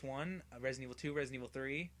 for PS1, Resident Evil 2, Resident Evil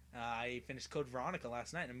 3. I finished Code Veronica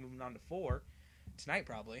last night, and I'm moving on to 4 tonight,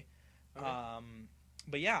 probably. Okay.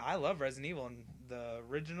 But yeah, I love Resident Evil, and the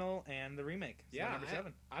original and the remake. So yeah, number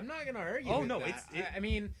 7. I'm not gonna argue. Oh with no, that. I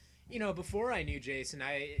mean, before I knew Jason,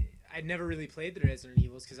 I'd never really played the Resident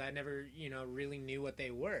Evils because I never, really knew what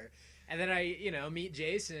they were. And then I, meet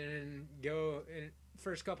Jason and go, and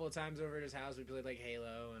first couple of times over at his house, we played like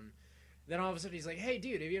Halo, and then all of a sudden he's like, "Hey,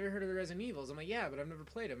 dude, have you ever heard of the Resident Evils?" I'm like, "Yeah, but I've never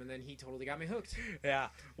played them." And then he totally got me hooked. Yeah,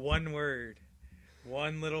 one word,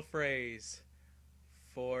 one little phrase,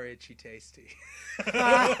 for itchy tasty.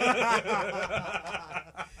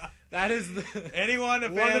 That is one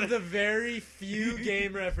of the very few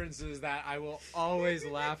game references that I will always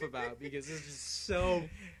laugh about because it's just so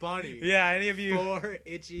funny. Yeah, any of you for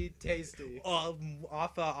itchy tasty.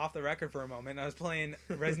 Off the record for a moment, I was playing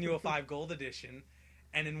Resident Evil 5 Gold Edition,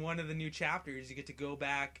 and in one of the new chapters, you get to go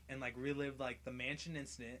back and like relive like the mansion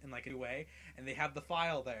incident in like a new way, and they have the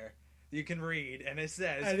file there. You can read, and it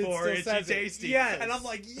says, for itchy tasty. Yes. And I'm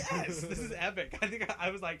like, yes, this is epic. I think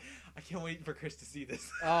I was like, I can't wait for Chris to see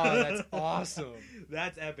this. Oh, that's awesome.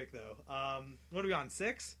 That's epic, though. What are we on,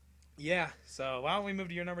 6? Yeah. So why don't we move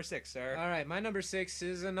to your number 6, sir? All right, my number 6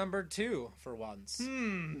 is a number 2 for once.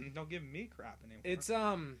 Don't give me crap anymore. It's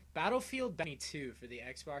Battlefield 22 for the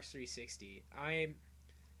Xbox 360.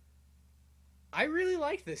 I really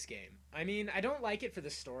like this game. I mean, I don't like it for the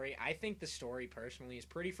story. I think the story, personally, is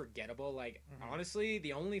pretty forgettable. Like, honestly,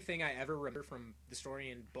 the only thing I ever remember from the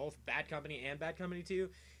story in both Bad Company and Bad Company 2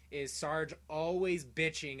 is Sarge always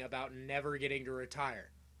bitching about never getting to retire.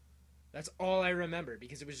 That's all I remember,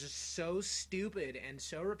 because it was just so stupid and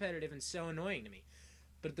so repetitive and so annoying to me.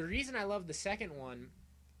 But the reason I love the second one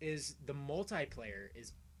is the multiplayer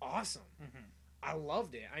is awesome. I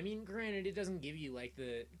loved it. I mean, granted, it doesn't give you, like,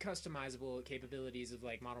 the customizable capabilities of,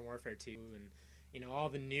 like, Modern Warfare 2 and, all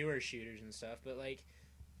the newer shooters and stuff, but, like,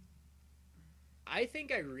 I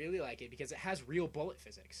think I really like it because it has real bullet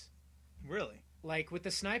physics. Really? Like, with the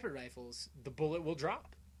sniper rifles, the bullet will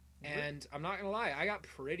drop. And I'm not going to lie, I got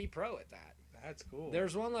pretty pro at that. That's cool.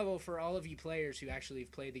 There's one level for all of you players who actually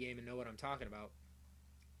have played the game and know what I'm talking about.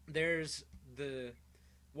 There's the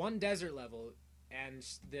one desert level, and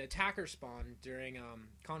the attacker spawn during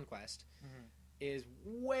Conquest is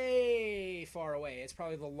way far away. It's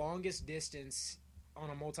probably the longest distance on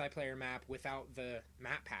a multiplayer map without the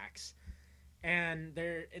map packs. And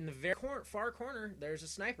there, in the very far corner, there's a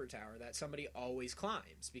sniper tower that somebody always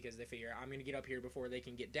climbs because they figure, I'm going to get up here before they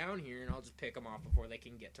can get down here, and I'll just pick them off before they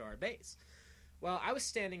can get to our base. Well, I was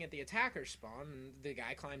standing at the attacker spawn, and the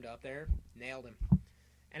guy climbed up there, nailed him.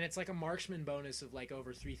 And it's like a marksman bonus of like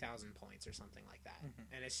over 3,000 points or something like that.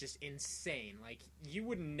 And it's just insane. Like, you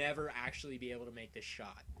would never actually be able to make this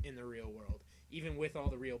shot in the real world, even with all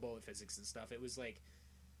the real bullet physics and stuff. It was like,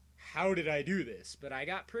 how did I do this? But I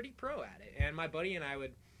got pretty pro at it. And my buddy and I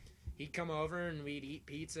he'd come over and we'd eat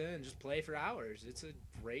pizza and just play for hours. It's a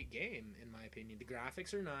great game, in my opinion. The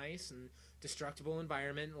graphics are nice, and destructible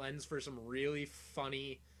environment lends for some really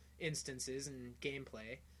funny instances and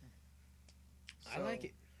gameplay. I like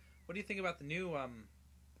it. What do you think about the new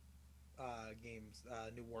games,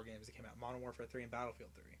 new war games that came out? Modern Warfare 3 and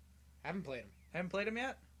Battlefield 3. Haven't played them. Haven't played them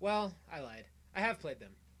yet? Well, I lied. I have played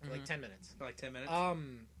them for like 10 minutes. For like 10 minutes?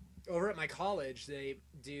 Over at my college, they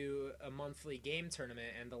do a monthly game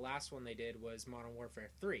tournament, and the last one they did was Modern Warfare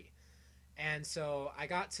 3. And so I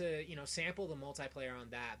got to, sample the multiplayer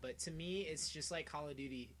on that. But to me, it's just like Call of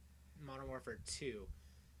Duty Modern Warfare 2.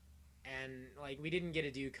 And, like, we didn't get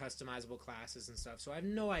to do customizable classes and stuff, so I have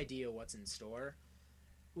no idea what's in store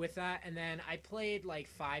with that. And then I played, like,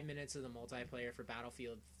 5 minutes of the multiplayer for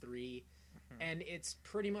Battlefield 3, and it's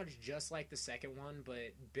pretty much just like the second one,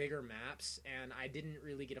 but bigger maps, and I didn't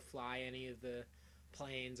really get to fly any of the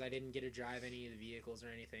planes. I didn't get to drive any of the vehicles or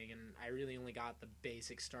anything, and I really only got the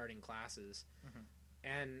basic starting classes.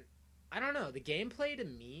 And I don't know, the gameplay to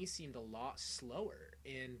me seemed a lot slower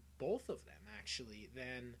in both of them, actually,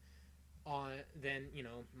 than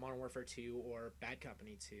Modern Warfare 2 or Bad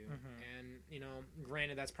Company 2. And,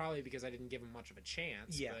 granted, that's probably because I didn't give him much of a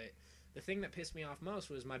chance. Yeah. But the thing that pissed me off most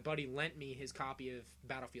was my buddy lent me his copy of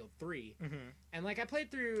Battlefield 3. And, like, I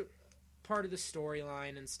played through part of the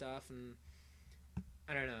storyline and stuff, and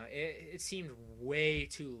I don't know. It seemed way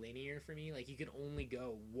too linear for me. Like, you could only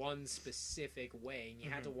go one specific way, and you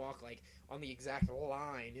had to walk, like, on the exact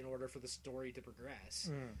line in order for the story to progress.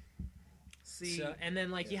 See, and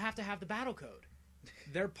then, like, you have to have the battle code.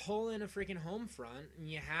 They're pulling a freaking home front, and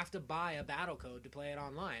you have to buy a battle code to play it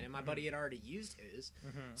online. And my buddy had already used his,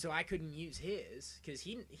 so I couldn't use his, because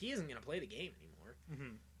he isn't going to play the game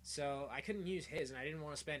anymore. So I couldn't use his, and I didn't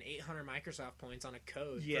want to spend 800 Microsoft points on a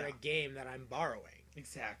code for a game that I'm borrowing.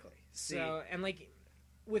 Exactly. So, and like,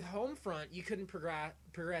 with Homefront, you couldn't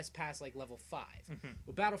progress past, like, level 5.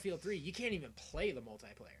 With Battlefield 3, you can't even play the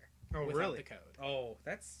multiplayer without the code. Oh,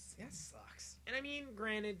 that sucks. And I mean,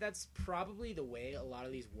 granted, that's probably the way a lot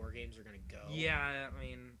of these war games are going to go. Yeah, I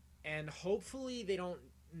mean... And hopefully they don't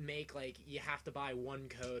make, like, you have to buy one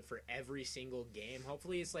code for every single game.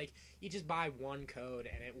 Hopefully it's like you just buy one code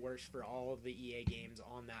and it works for all of the EA games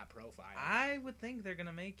on that profile. I would think they're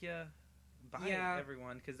gonna make you buy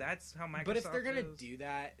everyone, because that's how Microsoft. But if they're gonna do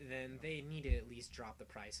that, then they need to at least drop the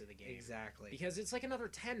price of the game. Exactly, because it's like another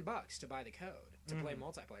 $10 to buy the code to play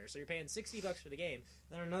multiplayer. So you're paying $60 for the game,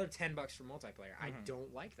 then another $10 for multiplayer. I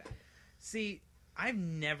don't like that. See, I've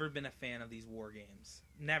never been a fan of these war games.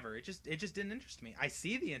 Never. It just didn't interest me. I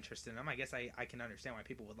see the interest in them. I guess I can understand why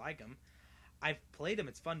people would like them. I've played them.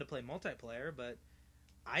 It's fun to play multiplayer, but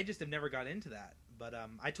I just have never got into that. But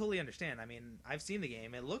I totally understand. I mean, I've seen the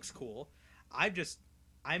game. It looks cool.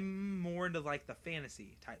 I'm more into, like, the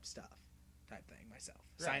fantasy type thing myself.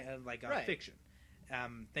 Right. Fiction.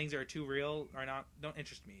 Things that are too real don't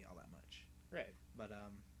interest me all that much. Right. But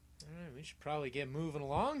all right, we should probably get moving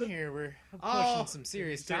along here. We're pushing some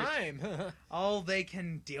serious time. Oh, they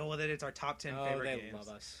can deal with it. It's our top 10 favorite games. They love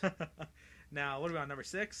us. Now, what about number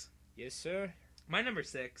 6? Yes, sir. My number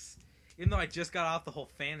 6, even though I just got off the whole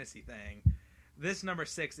fantasy thing, this number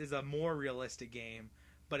 6 is a more realistic game.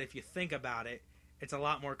 But if you think about it, it's a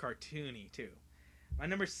lot more cartoony, too. My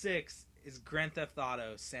number 6 is Grand Theft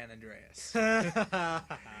Auto San Andreas.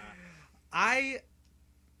 I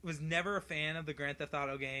was never a fan of the Grand Theft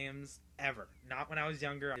Auto games, ever. Not when I was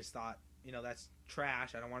younger. I just thought, that's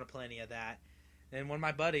trash. I don't want to play any of that. And one of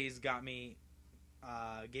my buddies gave me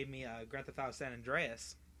a Grand Theft Auto San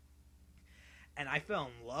Andreas, and I fell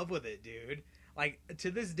in love with it, dude. Like, to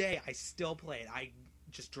this day, I still play it. I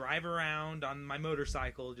just drive around on my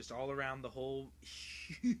motorcycle, just all around the whole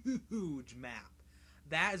huge map.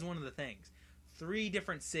 That is one of the things. 3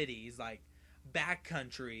 different cities, like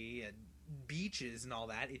backcountry and beaches and all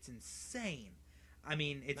that. It's insane. I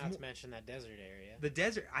mean, it's not to mention that desert area. The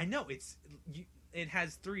desert. I know it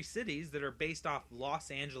has 3 cities that are based off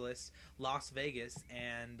Los Angeles, Las Vegas,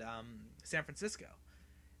 and San Francisco,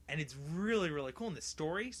 and it's really, really cool. And the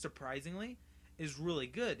story, surprisingly, is really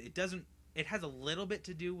good. It has a little bit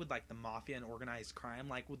to do with, like, the mafia and organized crime,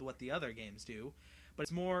 like with what the other games do, but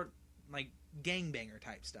it's more like gangbanger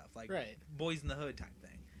type stuff, like Boys in the Hood type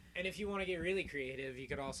thing. And if you want to get really creative, you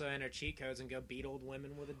could also enter cheat codes and go beat old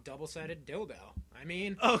women with a double-sided dildo. I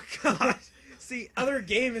mean... Oh, God. See... Other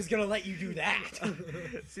game is going to let you do that.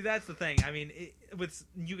 See, that's the thing. I mean,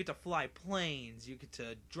 you get to fly planes, you get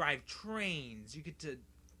to drive trains, you get to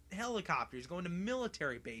helicopters, go into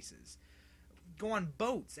military bases, go on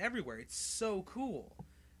boats everywhere. It's so cool.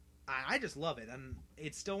 I just love it. And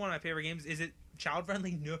it's still one of my favorite games. Is it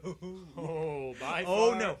child-friendly? No. Oh, by far.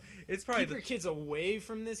 Oh, no. It's probably... Keep your kids away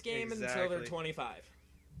from this game until they're 25.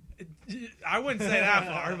 I wouldn't say that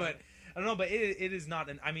far, but... I don't know, but it is not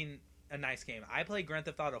a nice game. I played Grand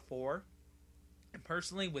Theft Auto 4, and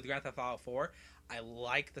personally, with Grand Theft Auto 4, I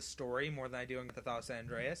like the story more than I do in Grand Theft Auto San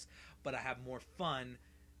Andreas, but I have more fun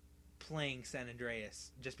playing San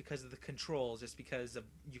Andreas just because of the controls, just because of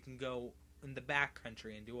you can go in the back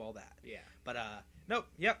country and do all that. Yeah. But, nope,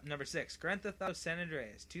 yep, number 6, Grand Theft Auto San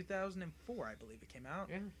Andreas, 2004, I believe it came out.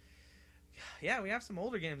 Yeah. Yeah, we have some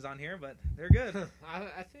older games on here, but they're good.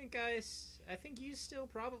 I think you still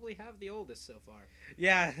probably have the oldest so far.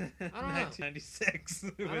 Yeah, I don't 1996.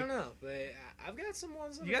 I don't know, but I've got some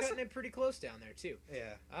ones that are cutting it pretty close down there, too.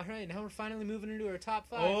 Yeah. All right, now we're finally moving into our top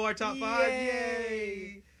 5. Oh, our top 5,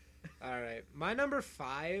 yay! All right, my number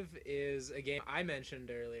 5 is a game I mentioned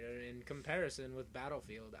earlier in comparison with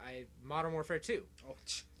Battlefield. Modern Warfare 2. Oh,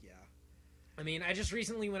 yeah. I mean, I just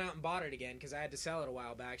recently went out and bought it again because I had to sell it a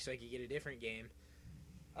while back so I could get a different game.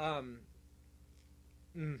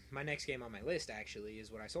 My next game on my list, actually,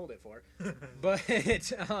 is what I sold it for. But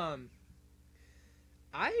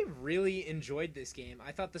I really enjoyed this game.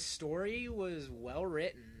 I thought the story was well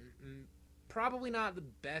written. Probably not the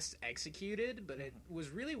best executed, but it was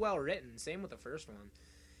really well written. Same with the first one.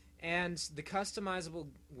 And the customizable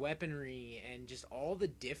weaponry and just all the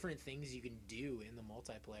different things you can do in the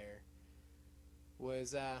multiplayer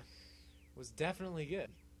was definitely good.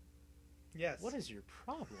 Yes. What is your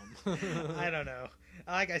problem? I don't know.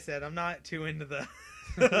 Like I said, I'm not too into the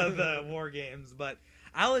the war games, but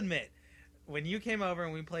I'll admit, when you came over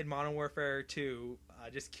and we played Modern Warfare 2,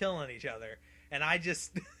 just killing each other, and I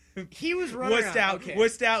just He was running wussed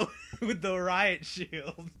out with the riot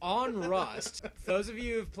shield on Rust. For those of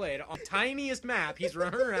you who've played on tiniest map, he's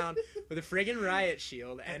running around with a friggin' riot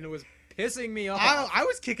shield and was pissing me off. I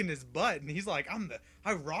was kicking his butt, and he's like,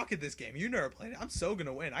 I rocket this game. You never played it. I'm so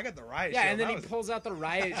gonna win. I got the riot shield. Yeah, and then he pulls out the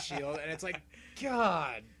riot shield, and it's like,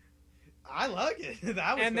 God. I like it.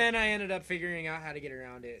 That was and then I ended up figuring out how to get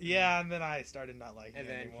around it. Yeah, and then I started not liking it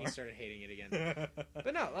anymore. And then he started hating it again.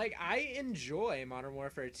 But no, like, I enjoy Modern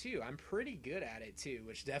Warfare 2. I'm pretty good at it, too,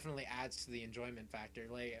 which definitely adds to the enjoyment factor.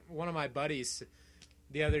 Like, one of my buddies,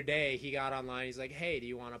 the other day, he got online. He's like, hey, do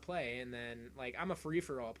you want to play? And then, like, I'm a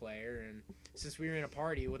free-for-all player, and since we were in a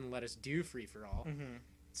party, it wouldn't let us do free-for-all. Mm-hmm.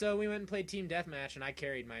 So we went and played Team Deathmatch, and I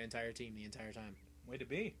carried my entire team the entire time. Way to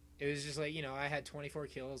be. It was just like, I had 24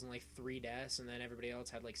 kills and like 3 deaths, and then everybody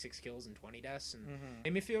else had like 6 kills and 20 deaths, and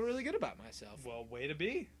made me feel really good about myself. Well, way to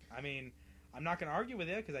be. I mean, I'm not going to argue with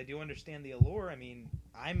you because I do understand the allure. I mean,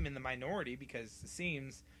 I'm in the minority because it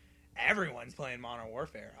seems everyone's playing Modern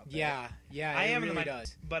Warfare out there. Yeah, I am really in the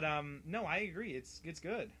does. But no, I agree. It's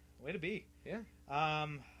good. Way to be. Yeah.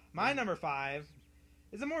 My number 5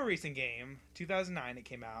 is a more recent game. 2009 it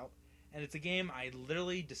came out, and it's a game I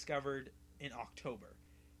literally discovered in October.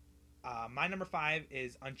 My number 5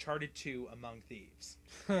 is Uncharted 2 Among Thieves.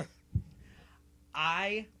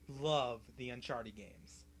 I love the Uncharted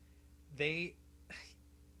games.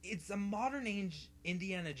 It's a modern age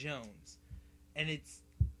Indiana Jones, and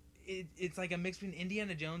it's like a mix between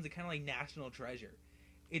Indiana Jones and kind of like National Treasure.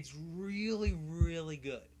 It's really, really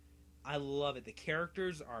good. I love it. The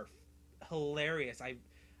characters are hilarious.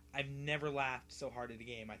 I've never laughed so hard at a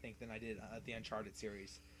game, I think, than I did at the Uncharted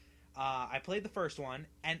series. I played the first one,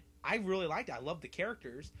 and I really liked it. I loved the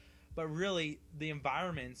characters, but really, the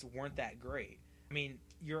environments weren't that great. I mean,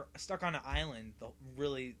 you're stuck on an island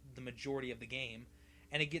the majority of the game,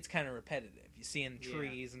 and it gets kind of repetitive. You see in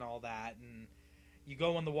trees and all that, and you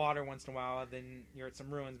go in the water once in a while, then you're at some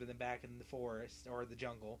ruins, but then back in the forest or the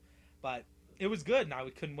jungle. But it was good, and I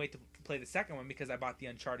couldn't wait to play the second one because I bought the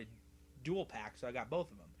Uncharted dual pack, so I got both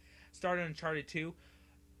of them. Started Uncharted 2.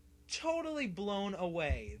 Totally blown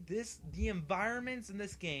away. The environments in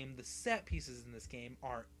this game, the set pieces in this game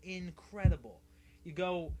are incredible. You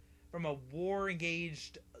go from a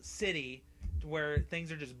war-engaged city to where things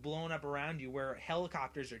are just blown up around you, where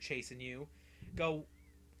helicopters are chasing you. Go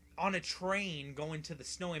on a train going to the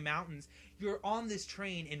snowy mountains. You're on this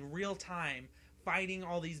train in real time, fighting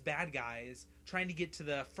all these bad guys, trying to get to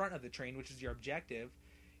the front of the train, which is your objective.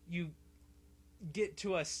 You get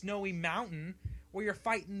to a snowy mountain where you're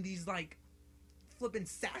fighting these, like, flippin'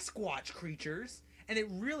 Sasquatch creatures, and it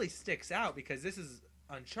really sticks out because this is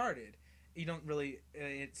Uncharted. You don't really,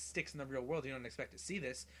 it sticks in the real world, you don't expect to see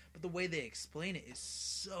this, but the way they explain it is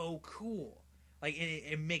so cool. Like,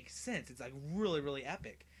 it makes sense. It's, like, really, really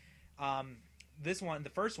epic. This one, the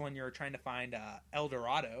first one, you're trying to find El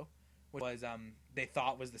Dorado, which was, they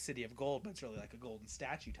thought was the city of gold, but it's really like a golden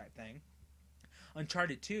statue type thing.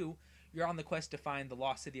 Uncharted 2, you're on the quest to find the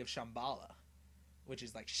lost city of Shambhala, which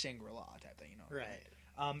is like Shangri-La type thing, Right.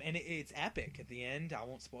 And it's epic at the end. I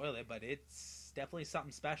won't spoil it, but it's definitely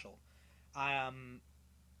something special.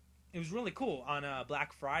 It was really cool. On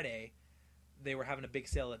Black Friday, they were having a big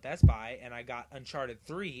sale at Best Buy, and I got Uncharted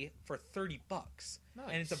 3 for $30. Nice.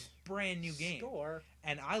 And it's a brand new game. Score.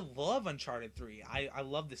 And I love Uncharted 3. I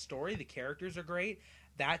love the story. The characters are great.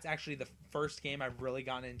 That's actually the first game I've really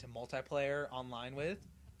gotten into multiplayer online with.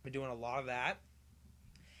 I've been doing a lot of that.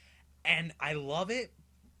 And I love it,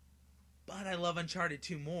 but I love Uncharted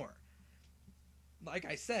 2 more. Like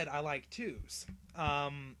I said, I like 2s.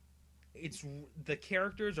 The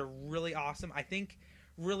characters are really awesome. I think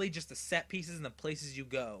really just the set pieces and the places you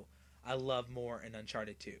go, I love more in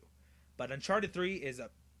Uncharted 2. But Uncharted 3 is a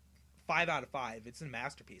 5 out of 5. It's a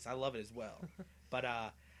masterpiece. I love it as well. But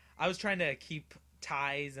I was trying to keep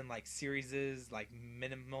ties and like series like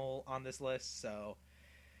minimal on this list, so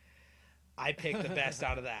I picked the best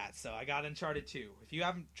out of that. So I got Uncharted 2. If you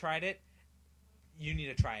haven't tried it, you need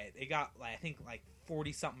to try it. It got, I think,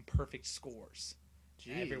 40-something perfect scores.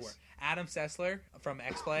 Jeez. Everywhere. Adam Sessler from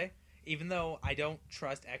XPlay, even though I don't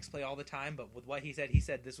trust XPlay all the time, but with what he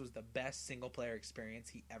said this was the best single-player experience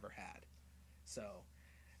he ever had. So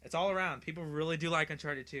it's all around. People really do like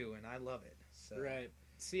Uncharted 2, and I love it. So. Right.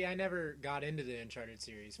 See, I never got into the Uncharted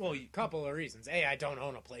series for a couple of reasons. A, I don't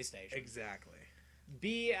own a PlayStation. Exactly.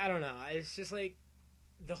 B, I don't know. It's just like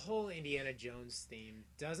the whole Indiana Jones theme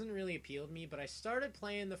doesn't really appeal to me, but I started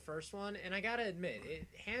playing the first one, and I gotta admit, it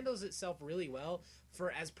handles itself really well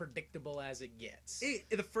for as predictable as it gets.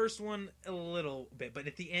 The first one, a little bit, but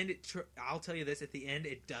at the end, I'll tell you this, at the end,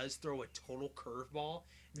 it does throw a total curveball.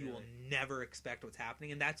 You will never expect what's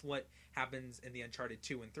happening, and that's what happens in the Uncharted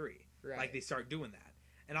 2 and 3. Right. Like, they start doing that.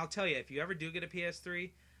 And I'll tell you, if you ever do get a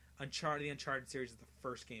PS3, the Uncharted series is the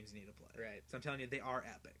first games you need to play. Right. So I'm telling you, they are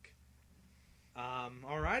epic.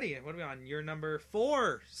 Alrighty, what are we on? Your number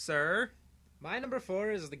 4, sir. My number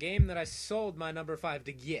 4 is the game that I sold my number 5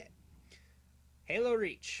 to get. Halo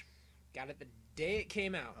Reach. Got it the day it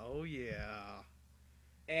came out. Oh, yeah.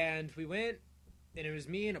 And we went, and it was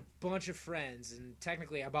me and a bunch of friends, and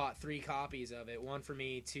technically I bought 3 copies of it. One for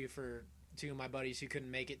me, 2 for 2 of my buddies who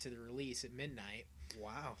couldn't make it to the release at midnight.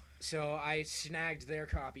 Wow. So I snagged their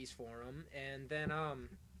copies for them, and then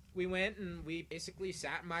we went and we basically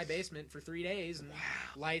sat in my basement for 3 days, and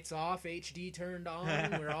lights off, HD turned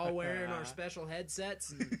on, we're all wearing our special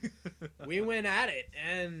headsets, and we went at it.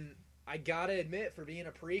 And I gotta admit, for being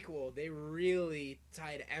a prequel, they really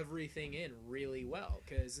tied everything in really well,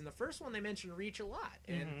 because in the first one they mentioned Reach a lot,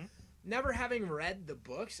 and never having read the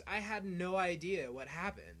books, I had no idea what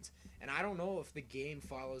happened. And I don't know if the game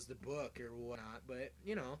follows the book or whatnot, but,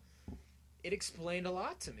 you know, it explained a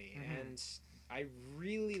lot to me. And I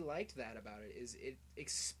really liked that about it, is it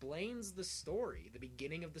explains the story, the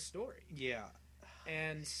beginning of the story. Yeah.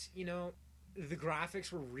 And, you know, the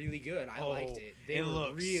graphics were really good. I liked it. They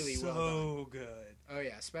were really so well done. good. Oh,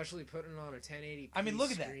 yeah, especially putting it on a 1080p I mean, look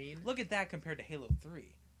screen. at that. Look at that compared to Halo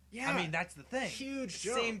 3. Yeah. I mean, that's the thing. Huge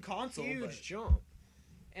jump. Same console. Huge jump.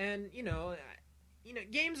 And, you know,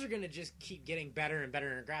 games are going to just keep getting better and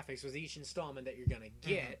better in graphics with each installment that you're going to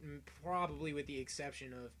get, and probably with the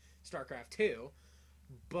exception of StarCraft 2.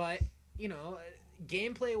 But, you know,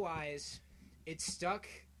 gameplay-wise, it stuck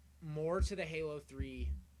more to the Halo 3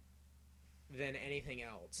 than anything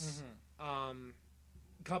else. A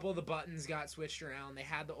couple of the buttons got switched around. They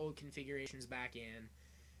had the old configurations back in.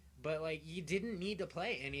 But, like, you didn't need to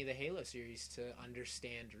play any of the Halo series to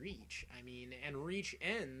understand Reach. I mean, and Reach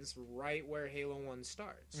ends right where Halo 1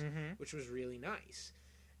 starts, which was really nice.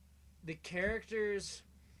 The characters,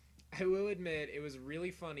 I will admit, it was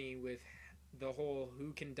really funny with the whole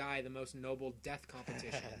who can die the most noble death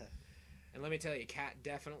competition. And let me tell you, Kat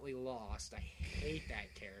definitely lost. I hate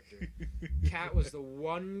that character. Kat was the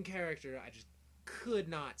one character I just could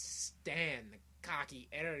not stand. The cocky,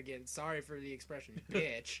 arrogant, sorry for the expression,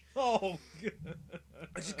 bitch. Oh,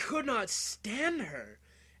 I just could not stand her.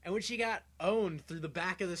 And when she got owned through the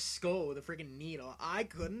back of the skull with a freaking needle, I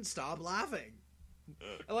couldn't stop laughing.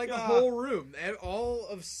 And like the whole room, and all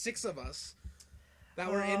of 6 of us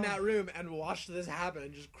that were in that room and watched this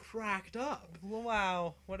happen just cracked up.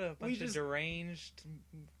 Wow, what a bunch of deranged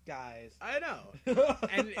guys. I know.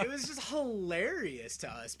 And it was just hilarious to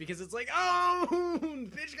us because it's like, oh,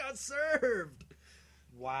 bitch got served.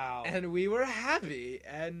 Wow. And we were happy.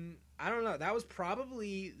 And I don't know, that was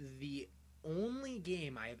probably the only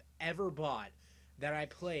game I have ever bought that I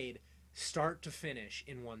played start to finish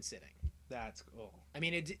in one sitting. That's cool. I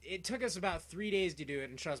mean, it took us about 3 days to do it,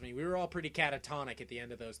 and trust me, we were all pretty catatonic at the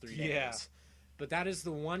end of those 3 days. Yeah. But that is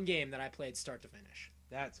the one game that I played start to finish.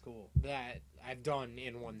 That's cool. That I've done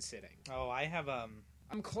in one sitting. Oh, I have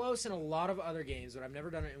I'm close in a lot of other games, but I've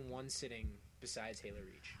never done it in one sitting besides Halo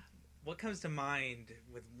Reach. What comes to mind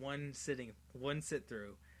with one sit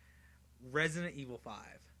through? Resident Evil 5.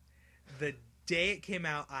 The day it came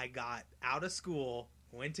out, I got out of school,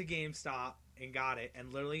 went to GameStop, and got it,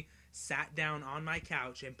 and literally sat down on my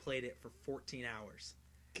couch and played it for 14 hours.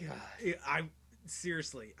 God.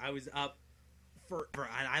 I was up forever,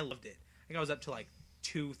 and I loved it. I think I was up till like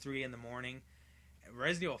 2, 3 in the morning.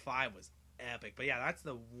 Resident Evil 5 was epic. But yeah, that's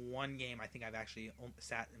the one game I think I've actually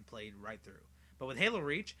sat and played right through. But with Halo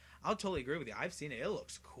Reach, I'll totally agree with you. I've seen it. It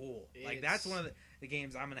looks cool. Like, that's one of the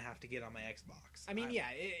games I'm going to have to get on my Xbox. I mean,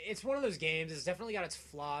 it's one of those games. It's definitely got its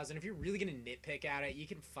flaws, and if you're really going to nitpick at it, you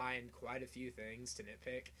can find quite a few things to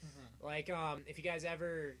nitpick. Like, if you guys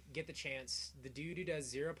ever get the chance, the dude who does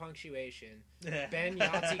Zero Punctuation, Ben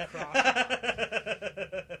Yahtzee Cross.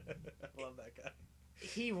 I love that guy.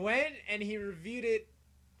 He went and he reviewed it,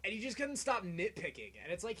 and he just couldn't stop nitpicking.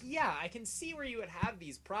 And it's like, yeah, I can see where you would have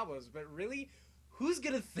these problems, but really, who's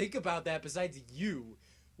going to think about that besides you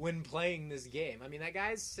when playing this game? I mean, that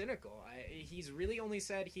guy's cynical. He's really only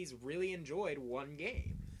said he's really enjoyed one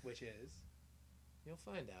game. Which is? You'll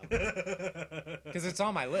find out. Because it's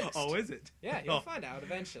on my list. Oh, is it? Yeah, you'll find out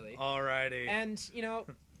eventually. Alrighty. And, you know,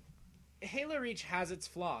 Halo Reach has its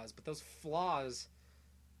flaws, but those flaws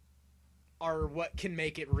are what can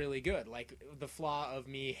make it really good. Like the flaw of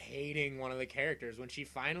me hating one of the characters. When she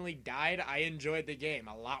finally died, I enjoyed the game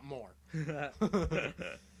a lot more.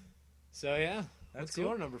 So yeah, what's cool.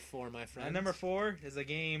 your number 4, my friend? Number 4 is a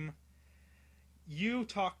game you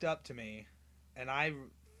talked up to me, and I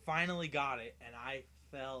finally got it, and I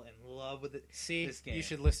fell in love with it. See, this game. You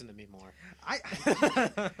should listen to me more. I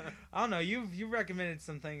don't know. You recommended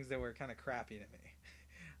some things that were kind of crappy to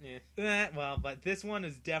me. Yeah. Well, but this one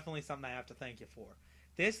is definitely something I have to thank you for.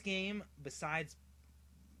 This game, besides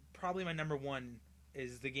probably my number 1,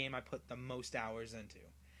 is the game I put the most hours into.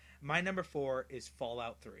 My number 4 is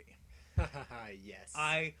Fallout 3. Yes.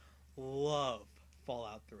 I love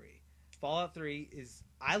Fallout 3. Fallout 3 is...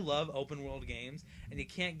 I love open world games, and you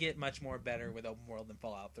can't get much more better with open world than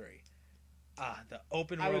Fallout 3. The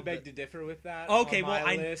open world... I would beg to differ with that. Okay, on well,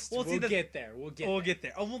 my list. We'll get there. We'll get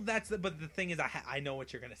there. Oh, well, but the thing is, I know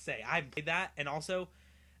what you're going to say. I played that, and also,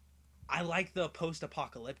 I like the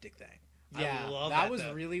post-apocalyptic thing. Yeah, I love that was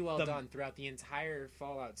really well done throughout the entire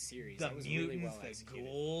Fallout series. The that was mutants, really well the executed.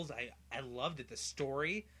 ghouls, I loved it. The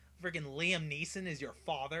story, freaking Liam Neeson is your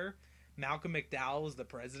father. Malcolm McDowell was the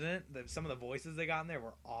president. Some of the voices they got in there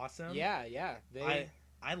were awesome. Yeah.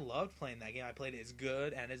 I loved playing that game. I played it as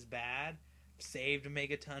good and as bad. Saved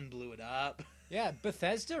Megaton, blew it up. Yeah,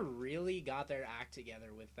 Bethesda really got their act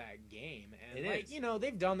together with that game. And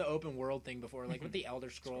they've done the open world thing before, like with the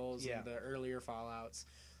Elder Scrolls and the earlier Fallouts.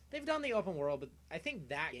 They've done the open world, but I think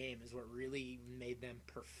that game is what really made them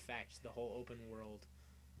perfect the whole open world.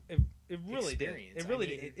 It really experience. Did. It really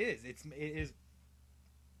did.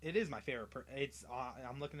 It is my favorite.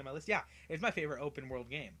 I'm looking at my list. Yeah, it's my favorite open world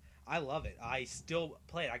game. I love it. I still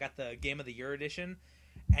play it. I got the Game of the Year edition,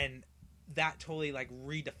 and that totally like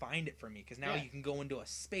redefined it for me because now you can go into a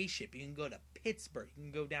spaceship. You can go to Pittsburgh. You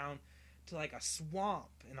can go down to like a swamp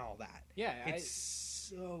and all that. Yeah, it's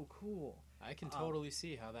so cool. I can totally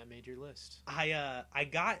see how that made your list. I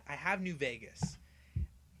have New Vegas,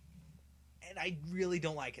 and I really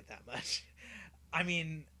don't like it that much. I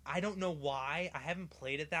mean, I don't know why. I haven't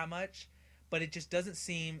played it that much, but it just doesn't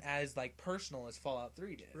seem as like personal as Fallout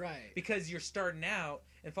 3 did. Right. Because you're starting out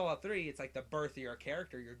in Fallout 3, it's like the birth of your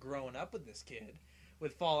character. You're growing up with this kid.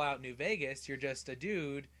 With Fallout New Vegas, you're just a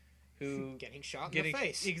dude who getting shot in the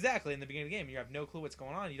face. Exactly, in the beginning of the game. You have no clue what's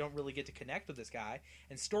going on. You don't really get to connect with this guy.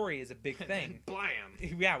 And story is a big thing. Blam!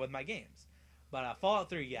 Yeah, with my games. But Fallout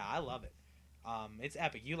 3, yeah, I love it. It's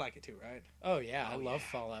epic. You like it too, right? Oh, yeah. I love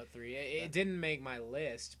Fallout 3. It didn't make my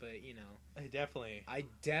list, but, you know. I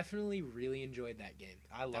definitely really enjoyed that game.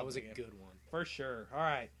 That was a good one. For sure. All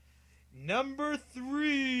right. Number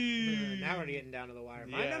 3. Now we're getting down to the wire.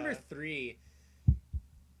 My number 3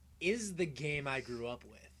 is the game I grew up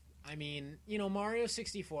with. I mean, you know, Mario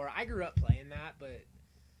 64, I grew up playing that, but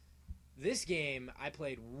this game I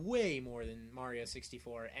played way more than Mario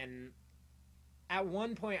 64, and at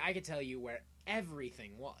one point I could tell you where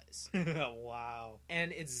everything was. Wow.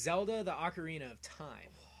 And it's Zelda the Ocarina of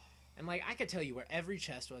Time. And, like, I could tell you where every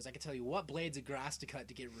chest was. I could tell you what blades of grass to cut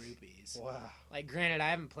to get rupees. Wow. Like, granted, I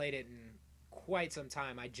haven't played it in quite some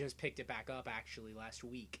time. I just picked it back up, actually, last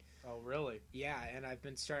week. Oh, really? Yeah, and I've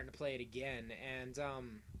been starting to play it again, and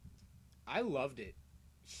I loved it.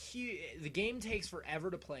 The game takes forever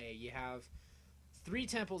to play. You have 3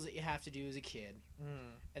 temples that you have to do as a kid,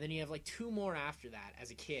 and then you have like 2 more after that as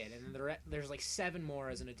a kid, and then there's like 7 more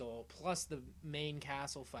as an adult, plus the main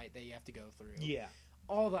castle fight that you have to go through. Yeah.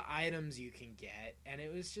 All the items you can get, and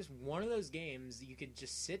it was just one of those games that you could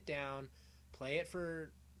just sit down, play it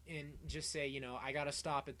and just say, you know, I gotta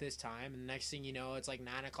stop at this time, and the next thing you know, it's like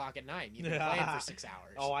 9 o'clock at night, and you've been playing for 6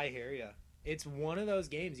 hours. Oh, I hear you. It's one of those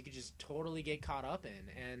games you could just totally get caught up in,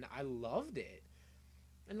 and I loved it.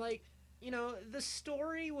 And, like, you know, the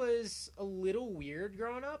story was a little weird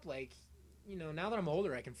growing up. Like, you know, now that I'm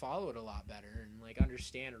older, I can follow it a lot better and, like,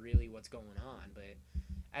 understand really what's going on. But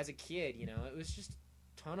as a kid, you know, it was just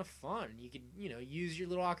a ton of fun. You could, you know, use your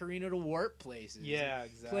little ocarina to warp places. Yeah,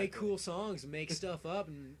 exactly. Play cool songs, make stuff up,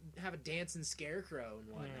 and have a dancing scarecrow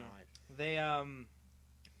and whatnot. They,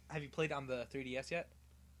 have you played on the 3DS yet?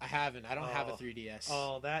 I haven't. I don't have a 3DS.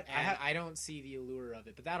 Oh, that I don't see the allure of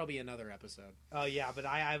it, but that'll be another episode. Oh yeah, but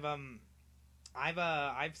I've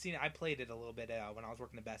seen. I played it a little bit when I was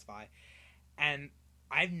working at Best Buy, and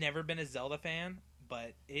I've never been a Zelda fan,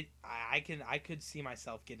 but I could see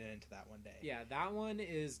myself getting into that one day. Yeah, that one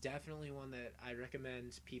is definitely one that I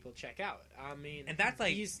recommend people check out. I mean, and that's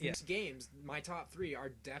like these games. My top 3 are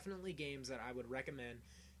definitely games that I would recommend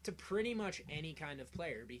to pretty much any kind of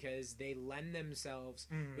player because they lend themselves,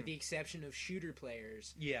 with the exception of shooter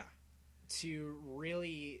players, to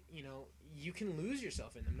really, you can lose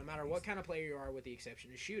yourself in them no matter what kind of player you are, with the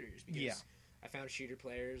exception of shooters. Because I found shooter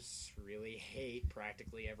players really hate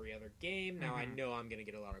practically every other game. Now, I know I'm going to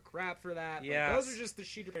get a lot of crap for that. But those are just the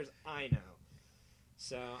shooter players I know.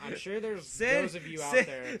 So I'm sure there's those of you out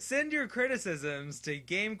there. Send your criticisms to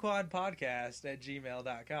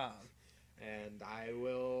GameQuadPodcast@gmail.com. And I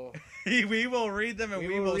will... we will read them, and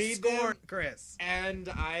we will score Chris. And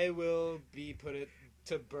I will be put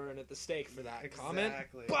to burn at the stake for that comment.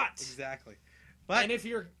 Exactly. And if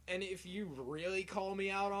you really call me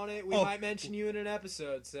out on it, we might mention you in an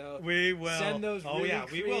episode. So we will send those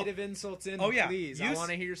creative insults in. Please. I want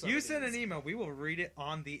to hear something. You send an email, we will read it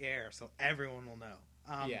on the air, so everyone will know.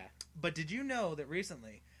 But did you know that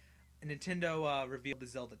recently Nintendo revealed the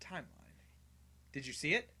Zelda timeline? Did you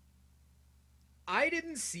see it? I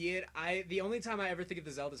didn't see it. The only time I ever think of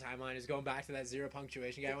the Zelda timeline is going back to that zero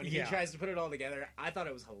punctuation guy when he tries to put it all together. I thought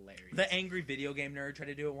it was hilarious. The angry video game nerd tried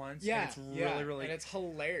to do it once. Yeah, and it's really, and it's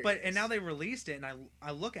hilarious. And now they released it, and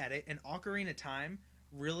I look at it, and Ocarina of Time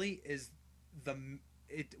really is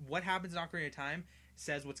what happens in Ocarina of Time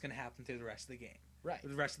says what's going to happen through the rest of the game. Right.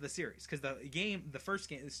 The rest of the series, because the first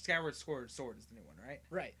game, Skyward Sword is the new one, right?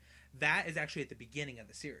 Right. That is actually at the beginning of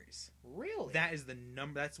the series. Really? That is the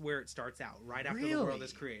number. That's where it starts out, right after the world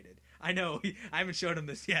is created. I know. I haven't showed him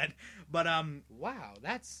this yet, but wow,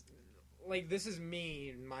 that's this is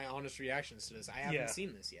my honest reactions to this. I haven't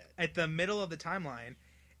seen this yet. At the middle of the timeline,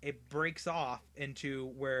 it breaks off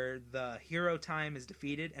into where the hero time is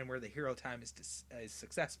defeated and where the hero time is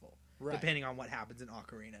successful, depending on what happens in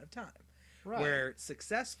Ocarina of Time. Right. Where it's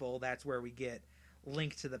successful, that's where we get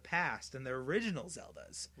Link to the Past and the original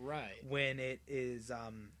Zeldas. Right. When it is,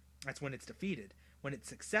 that's when it's defeated. When it's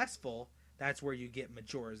successful, that's where you get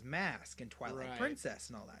Majora's Mask and Twilight Princess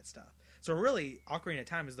and all that stuff. So really, Ocarina of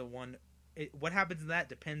Time is the one. What happens in that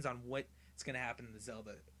depends on what's going to happen in the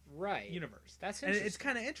Zelda universe. That's interesting. And it's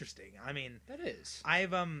kind of interesting. I mean, that is. I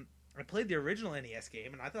played the original NES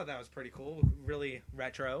game, and I thought that was pretty cool. Really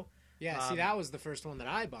retro. Yeah, see, that was the first one that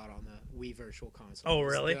I bought on the Wii Virtual Console. Oh,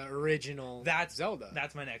 really? The original Zelda.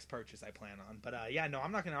 That's my next purchase I plan on. But, no,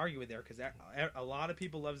 I'm not going to argue with there because a lot of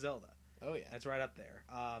people love Zelda. Oh, yeah. That's right up there.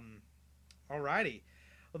 Alrighty.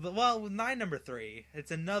 Well, with my number 3, it's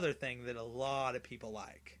another thing that a lot of people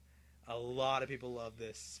like. A lot of people love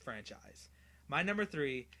this franchise. My number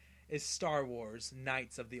 3 is Star Wars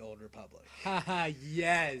Knights of the Old Republic. Haha,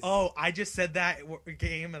 yes. Oh, I just said that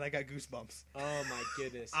game and I got goosebumps. Oh my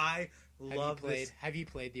goodness. I love this. Have you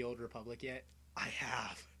played the Old Republic yet? I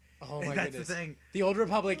have. Oh my goodness. That's the thing. The Old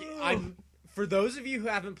Republic, for those of you who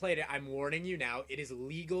haven't played it, I'm warning you now, it is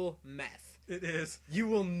legal meth. It is. You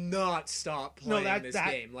will not stop playing this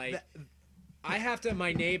game.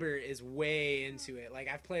 My neighbor is way into it.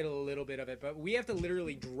 I've played a little bit of it, but we have to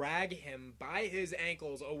literally drag him by his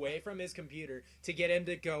ankles away from his computer to get him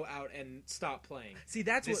to go out and stop playing. See,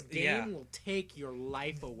 this game will take your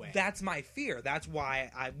life away. That's my fear. That's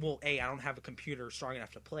why I don't have a computer strong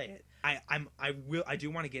enough to play it. I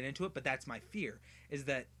do want to get into it, but that's my fear, is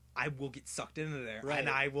that I will get sucked into there, and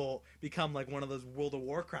I will become like one of those World of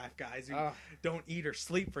Warcraft guys who don't eat or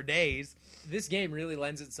sleep for days. This game really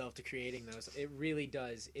lends itself to creating those. It really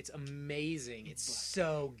does. It's amazing. It's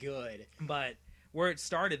so good. But where it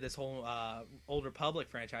started, this whole Old Republic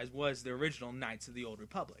franchise, was the original Knights of the Old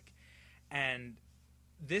Republic. And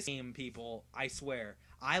this game, people, I swear,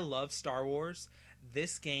 I love Star Wars.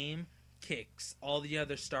 This game kicks all the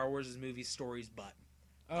other Star Wars movies stories' butt.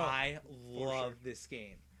 I love this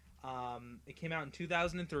game. It came out in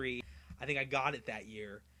 2003. I think I got it that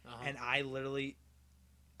year, and I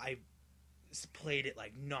played it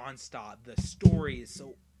nonstop. The story is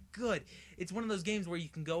so good. It's one of those games where you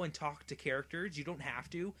can go and talk to characters. You don't have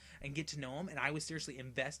to, and get to know them. And I was seriously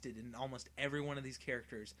invested in almost every one of these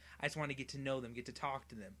characters. I just want to get to know them, get to talk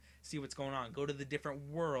to them, see what's going on, go to the different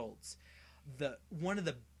worlds. This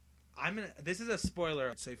is a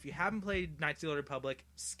spoiler, so if you haven't played Knights of the Old Republic,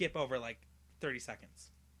 skip over 30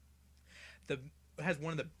 seconds. It has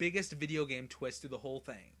one of the biggest video game twists through the whole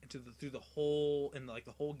thing, through the whole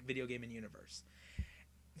video game and universe.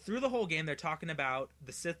 Through the whole game, they're talking about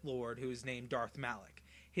the Sith Lord, who is named Darth Malak.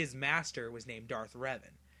 His master was named Darth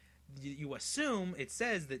Revan. You assume it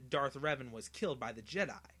says that Darth Revan was killed by the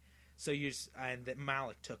Jedi, and that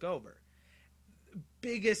Malak took over.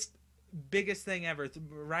 Biggest thing ever,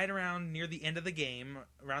 right around near the end of the game,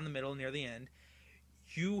 around the middle, near the end,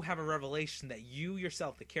 you have a revelation that you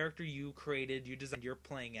yourself, the character you created, you designed, you're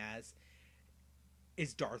playing as,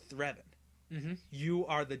 is Darth Revan. Mm-hmm. You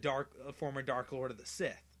are the former Dark Lord of the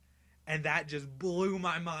Sith. And that just blew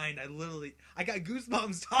my mind. I got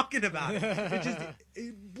goosebumps talking about it.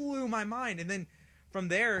 It blew my mind. And then from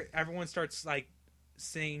there, everyone starts like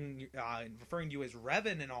saying, referring to you as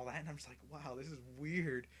Revan and all that. And I'm just like, wow, this is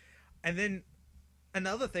weird. And then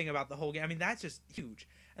another thing about the whole game, I mean, that's just huge.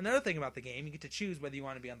 Another thing about the game, you get to choose whether you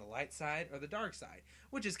want to be on the light side or the dark side,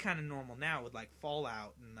 which is kind of normal now with like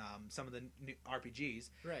Fallout and some of the new RPGs.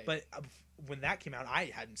 Right. But when that came out, I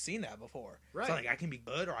hadn't seen that before. Right. So like, I can be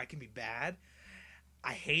good or I can be bad.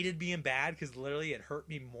 I hated being bad because literally it hurt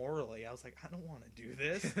me morally. I was like, I don't want to do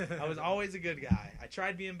this. I was always a good guy. I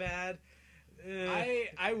tried being bad.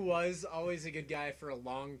 I was always a good guy for a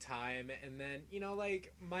long time, and then, you know,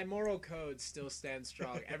 like, my moral code still stands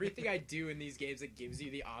strong. Everything I do in these games that gives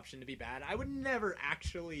you the option to be bad, I would never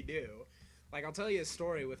actually do. Like, I'll tell you a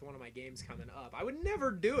story with one of my games coming up. I would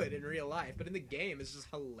never do it in real life, but in the game, it's just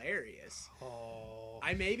hilarious. Oh.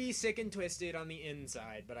 I may be sick and twisted on the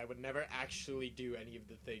inside, but I would never actually do any of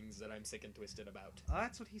the things that I'm sick and twisted about.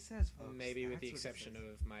 That's what he says, folks. Maybe with That's the what he exception says.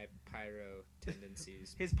 of my pyro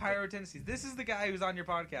tendencies. His pyro tendencies. This is the guy who's on your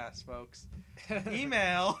podcast, folks.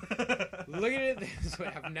 Email. Look at it this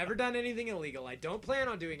way. I've never done anything illegal. I don't plan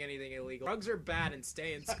on doing anything illegal. Drugs are bad, and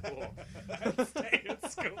stay in school. Stay in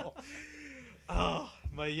school. Oh,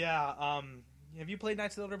 but yeah. Have you played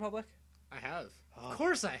Knights of the Old Republic? I have. Oh. Of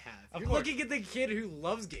course I have. Of You're course. looking at the kid who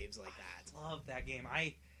loves games like that. I love that game.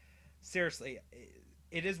 Seriously,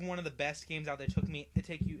 it is one of the best games out there.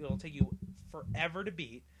 It'll take you forever to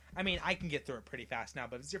beat. I mean, I can get through it pretty fast now,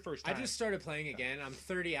 but if it's your first time. I just started playing again. I'm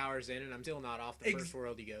 30 hours in, and I'm still not off the first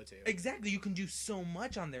world you go to. Exactly. You can do so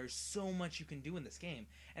much on there. So much you can do in this game.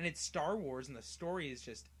 And it's Star Wars, and the story is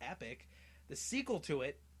just epic. The sequel to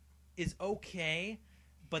it is okay,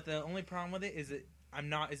 but the only problem with it is that I'm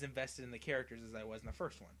not as invested in the characters as I was in the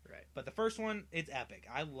first one. Right. But the first one, it's epic.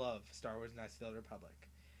 I love Star Wars Knights of the Old Republic.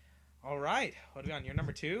 All right. What are we on? Your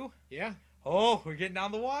number 2? Yeah. Oh, we're getting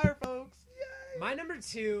down the wire, folks. Yay. My number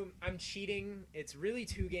 2, I'm cheating. It's really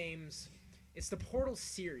 2 games. It's the Portal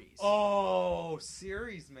series. Oh,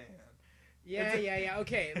 series, man. Yeah.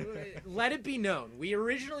 Okay, let it be known. We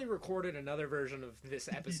originally recorded another version of this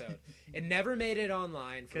episode. It never made it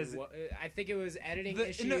online because I think it was editing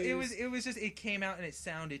issues. No, it was just it came out and it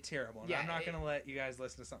sounded terrible. And Yeah, I'm not gonna let you guys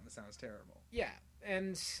listen to something that sounds terrible. Yeah,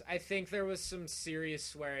 and I think there was some serious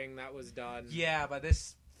swearing that was done. Yeah, by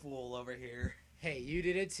this fool over here. Hey, you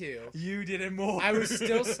did it too. You did it more. I was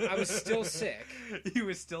still sick. You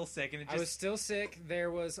was still sick, and I was still sick. There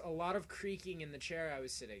was a lot of creaking in the chair I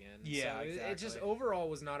was sitting in. Yeah, so exactly. It just overall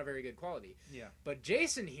was not a very good quality. Yeah. But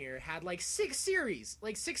Jason here had like 6 series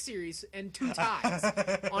and 2 ties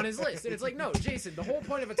on his list. And it's like, no, Jason, the whole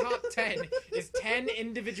point of a top 10 is 10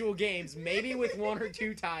 individual games, maybe with 1 or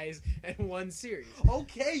 2 ties and 1 series.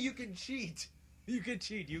 Okay, you can cheat. You can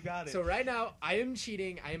cheat. You got it. So right now, I am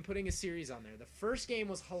cheating. I am putting a series on there. The first game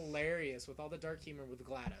was hilarious with all the dark humor with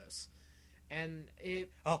GLaDOS. And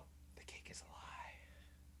it... Oh, the cake is a lie.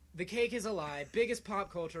 The cake is a lie. Biggest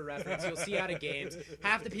pop culture reference you'll see out of games.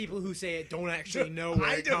 Half the people who say it don't actually know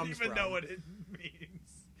where it comes from. I don't even know what it means.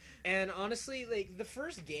 And honestly, like, the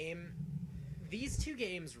first game... These 2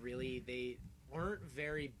 games, really, they weren't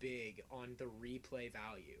very big on the replay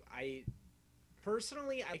value.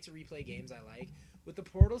 Personally, I like to replay games I like. With the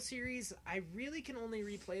Portal series, I really can only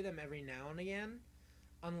replay them every now and again,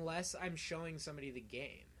 unless I'm showing somebody the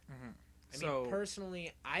game. Mm-hmm. I mean,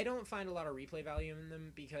 personally, I don't find a lot of replay value in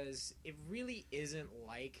them because it really isn't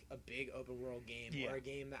like a big open world game or a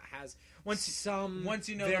game that has some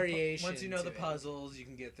variation. Once you know the puzzles, you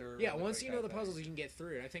can get through. Yeah, once you know the puzzles, you can get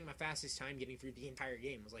through it. I think my fastest time getting through the entire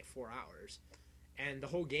game was like 4 hours, and the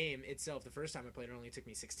whole game itself, the first time I played it, only took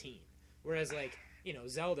me 16. Whereas, like, you know,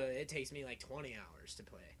 Zelda, it takes me like 20 hours to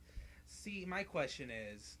play. See, my question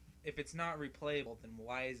is, if it's not replayable, then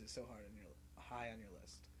why is it so high on your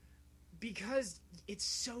list? Because it's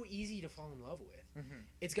so easy to fall in love with. Mm-hmm.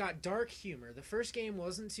 It's got dark humor. The first game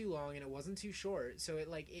wasn't too long and it wasn't too short, so it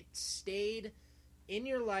stayed in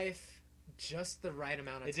your life just the right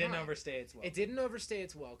amount of time. It didn't overstay its welcome. It didn't overstay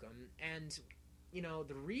its welcome, and you know,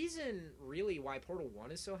 the reason really why Portal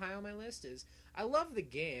 1 is so high on my list is I love the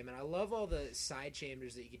game, and I love all the side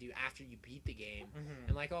chambers that you can do after you beat the game,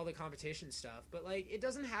 and like all the competition stuff, but like it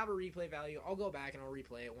doesn't have a replay value. I'll go back and I'll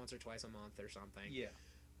replay it once or twice a month or something. Yeah.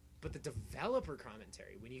 But the developer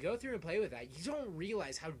commentary, when you go through and play with that, you don't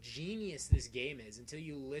realize how genius this game is until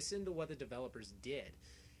you listen to what the developers did.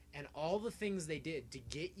 And all the things they did to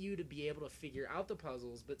get you to be able to figure out the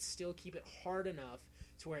puzzles, but still keep it hard enough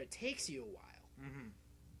to where it takes you a while. Mm-hmm.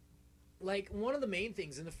 Like, one of the main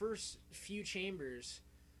things in the first few chambers,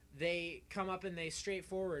 they come up and they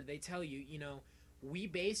straightforward, they tell you, you know, we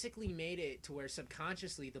basically made it to where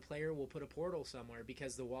subconsciously the player will put a portal somewhere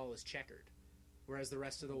because the wall is checkered, whereas the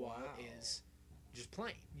rest of the wall is just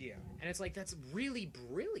plain. Yeah. And it's like, that's really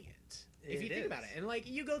brilliant if you think is. about it. And like,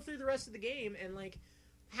 you go through the rest of the game, and like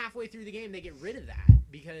halfway through the game they get rid of that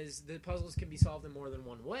because the puzzles can be solved in more than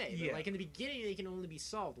one way. But like in the beginning they can only be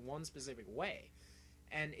solved one specific way.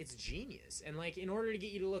 And it's genius. And like, in order to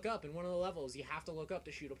get you to look up in one of the levels, you have to look up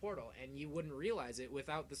to shoot a portal, and you wouldn't realize it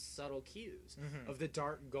without the subtle cues of the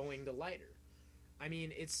dark going to lighter. I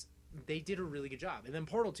mean, they did a really good job. And then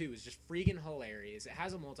Portal 2 is just freaking hilarious. It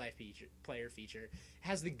has a multiplayer feature. It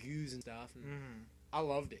has the goos and stuff. And I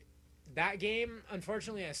loved it. That game,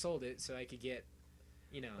 unfortunately, I sold it so I could get,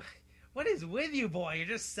 What is with you, boy? You're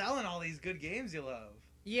just selling all these good games you love.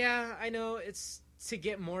 Yeah, I know. It's to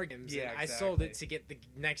get more games. Yeah, I sold it to get the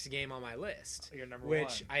next game on my list. Your number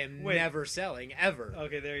which one. I am never selling, ever.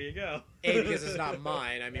 Okay, there you go. A, because it's not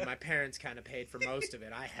mine. I mean, my parents kind of paid for most of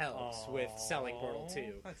it. I helped with selling Portal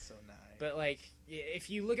 2. That's so nice. But, like,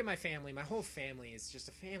 if you look at my family, my whole family is just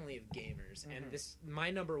a family of gamers. And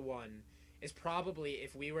my number one is probably,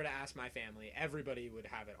 if we were to ask my family, everybody would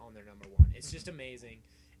have it on their number one. It's just amazing.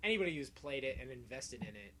 Anybody who's played it and invested in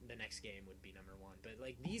it, the next game would be number one. But,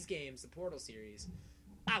 like, these games, the Portal series,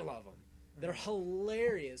 I love them. They're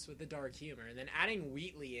hilarious with the dark humor. And then adding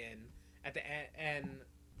Wheatley in at the end and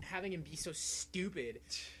having him be so stupid,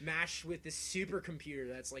 mashed with this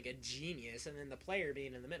supercomputer that's like a genius, and then the player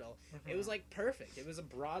being in the middle, it was like perfect. It was a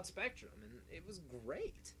broad spectrum, and it was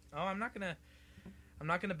great. Oh, I'm not gonna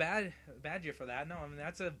bad you for that. No, I mean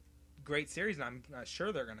that's a great series, and I'm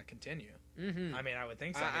sure they're gonna continue. I mean, I would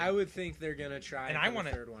think so. I would think they're gonna try and get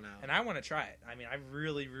the third one out. And I want to try it. I mean, I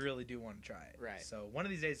really, really do want to try it. Right. So one of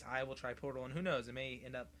these days, I will try Portal, and who knows, it may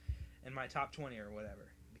end up in my top 20 or whatever.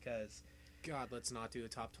 Because God, let's not do a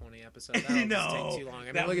top 20 episode. That'll just take too long.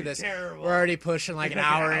 I mean, look at this. Terrible. We're already pushing like an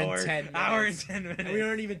hour and 10 minutes. Hour and 10 minutes. And we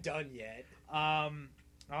aren't even done yet. All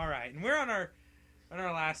right, and we're on our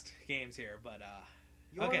last games here, but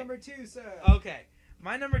Your number 2, sir. Okay,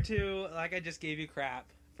 my number 2, like I just gave you crap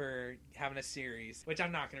for having a series, which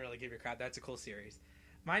I'm not gonna really give you crap. That's a cool series.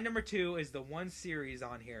 My number 2 is the one series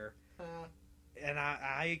on here. And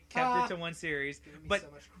I kept it to one series, but so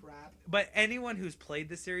much crap. But anyone who's played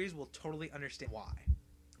the series will totally understand why.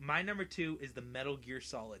 My number 2 is the Metal Gear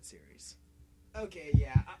Solid series. Okay,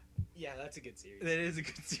 yeah, that's a good series. That is a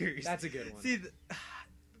good series. That's a good one. See,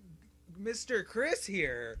 Mr. Chris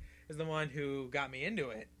here is the one who got me into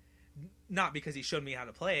it. Not because he showed me how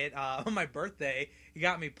to play it. On my birthday, he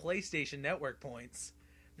got me PlayStation Network points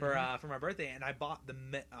for my birthday, and I bought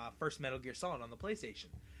the first Metal Gear Solid on the PlayStation.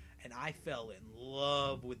 And I fell in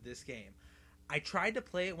love with this game. I tried to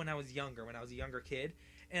play it when I was a younger kid,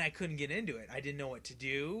 and I couldn't get into it. I didn't know what to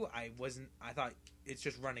do. I thought it's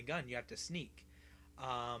just run and gun. You have to sneak.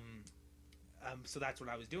 So that's what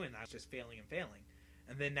I was doing. I was just failing.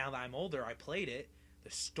 And then now that I'm older, I played it.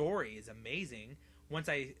 The story is amazing. Once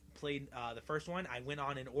I played the first one, I went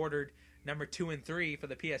on and ordered number 2 and 3 for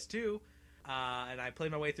the PS2. And I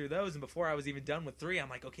played my way through those, and before I was even done with 3, I'm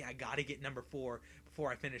like, okay, I gotta get number 4 before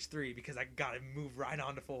I finish 3, because I gotta move right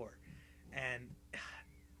on to 4. And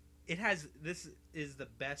this is the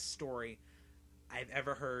best story I've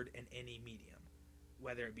ever heard in any medium,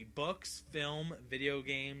 whether it be books, film, video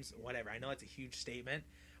games, whatever. I know it's a huge statement,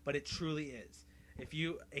 but it truly is. It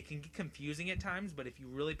can get confusing at times, but if you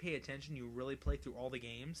really pay attention, you really play through all the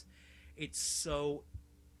games, it's so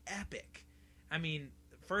epic. I mean,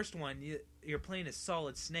 first one, you're playing as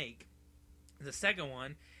Solid Snake. The second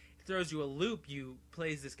one, it throws you a loop. You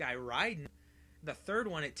plays this guy Raiden. The third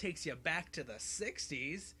one, it takes you back to the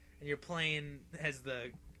 60s, and you're playing as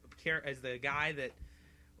the guy that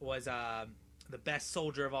was the best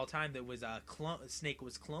soldier of all time that was Snake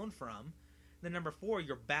was cloned from. Then number 4,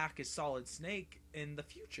 you're back as Solid Snake in the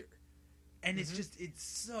future. And it's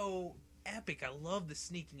so epic. I love the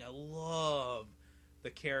sneaking. I love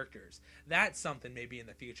the characters. That's something maybe in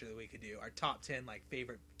the future that we could do. Our top 10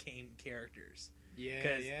 favorite game characters.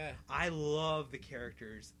 Yeah. I love the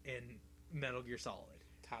characters in Metal Gear Solid.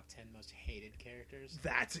 Top 10 most hated characters.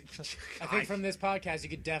 I think from this podcast you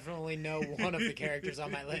could definitely know one of the characters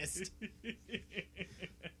on my list.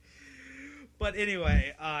 But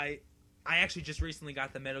anyway, I actually just recently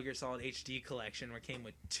got the Metal Gear Solid HD collection, where it came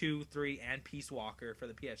with 2, 3, and Peace Walker for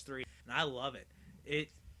the PS3, and I love it.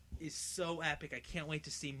 It is so epic. I can't wait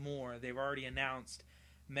to see more. They've already announced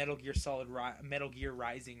Metal Gear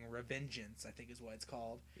Rising Revengeance, I think is what it's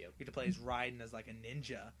called. Yep. You get to play as Raiden as like a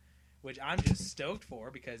ninja, which I'm just stoked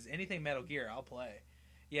for, because anything Metal Gear, I'll play.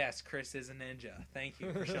 Yes, Chris is a ninja. Thank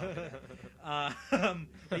you for showing me that.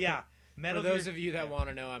 But yeah, Metal For those Gear- of you that yeah. want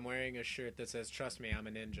to know, I'm wearing a shirt that says, "Trust me, I'm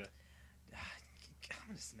a ninja." I'm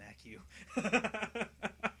gonna smack you.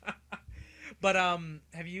 But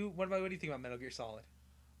have you? What do you think about Metal Gear Solid?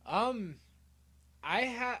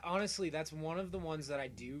 Honestly, that's one of the ones that I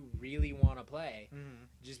do really want to play. Mm-hmm.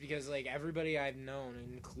 Just because, like, everybody I've known,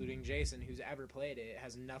 including Jason, who's ever played it,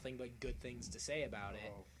 has nothing but good things to say about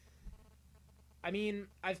it. I mean,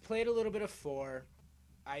 I've played a little bit of 4.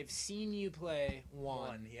 I've seen you play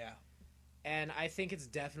 1. Yeah. And I think it's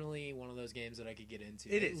definitely one of those games that I could get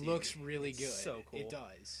into. It is. Looks really It's good. so cool. It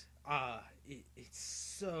does. It's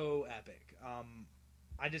so epic.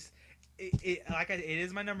 It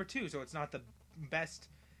is my number 2, so it's not the best.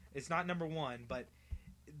 It's not number 1, but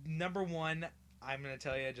number 1. I'm gonna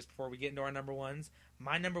tell you just before we get into our number 1s.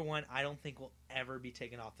 My number 1, I don't think will ever be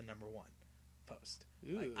taken off the number 1 post.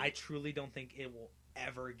 Like, I truly don't think it will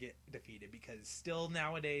ever get defeated because still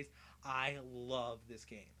nowadays I love this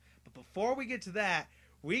game. But before we get to that,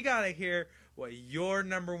 we gotta hear what your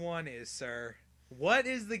number 1 is, sir. What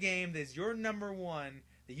is the game that's your number 1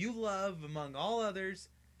 that you love among all others,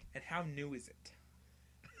 and how new is it?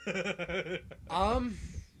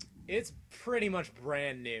 It's pretty much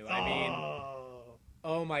brand new. I mean,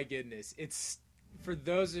 oh my goodness. It's, for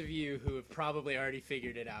those of you who have probably already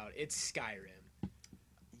figured it out, it's Skyrim.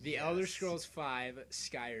 The Elder Scrolls V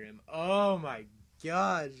Skyrim. Oh my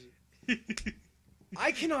gosh.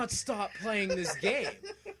 I cannot stop playing this game.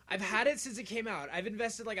 I've had it since it came out. I've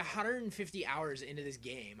invested like 150 hours into this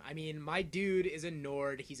game. I mean, my dude is a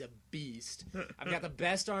Nord. He's a beast. I've got the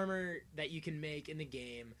best armor that you can make in the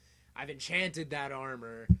game. I've enchanted that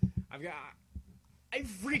armor. I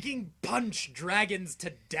freaking punch dragons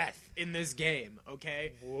to death in this game,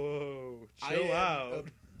 okay? Whoa, chill out. A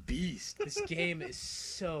beast. This game is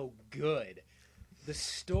so good. The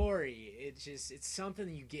story, it's something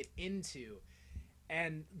that you get into.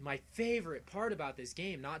 And my favorite part about this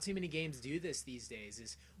game, not too many games do this these days,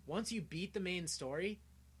 is once you beat the main story,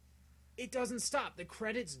 it doesn't stop. The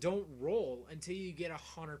credits don't roll until you get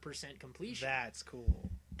 100% completion. That's cool.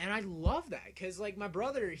 And I love that, because, like, my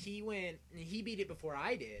brother, he beat it before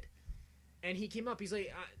I did. And he came up, he's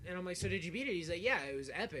like, and I'm like, so did you beat it? He's like, yeah, it was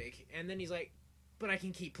epic. And then he's like, but I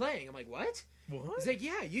can keep playing. I'm like, what? What? He's like,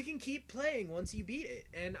 yeah, you can keep playing once you beat it.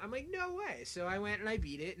 And I'm like, no way. So I went and I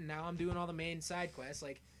beat it, and now I'm doing all the main side quests.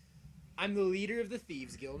 Like, I'm the leader of the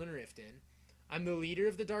Thieves Guild in Riften. I'm the leader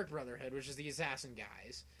of the Dark Brotherhood, which is the assassin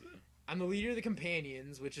guys. I'm the leader of the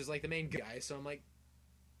Companions, which is, like, the main guys. So I'm like,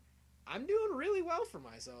 I'm doing really well for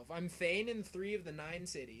myself. I'm Thane in 3 of the 9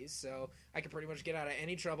 cities, so I can pretty much get out of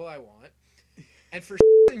any trouble I want. And for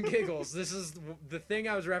and giggles, this is the thing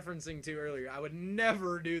I was referencing to earlier. I would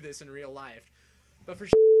never do this in real life. But for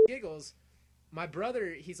and giggles, my brother,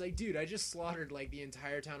 he's like, dude, I just slaughtered, like, the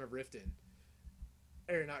entire town of Riften.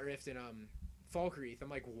 Or not Riften, Falkreath. I'm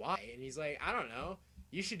like, why? And he's like, I don't know.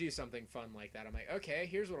 You should do something fun like that. I'm like, okay,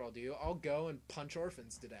 here's what I'll do. I'll go and punch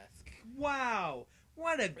orphans to death. Wow.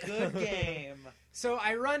 What a good game. So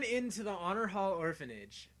I run into the Honor Hall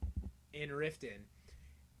Orphanage in Riften.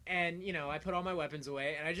 And, you know, I put all my weapons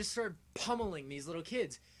away, and I just start pummeling these little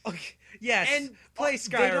kids. Okay. Yes. And play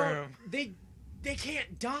Skyrim. They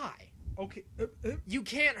can't die. Okay. You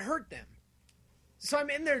can't hurt them. So I'm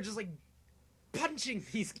in there just, like, punching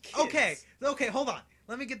these kids. Okay, hold on.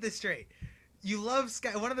 Let me get this straight. You love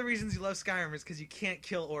one of the reasons you love Skyrim is because you can't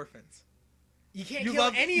kill orphans. You can't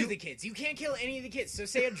kill any of the kids. You can't kill any of the kids. So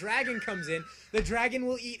say a dragon comes in, the dragon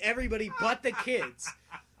will eat everybody but the kids.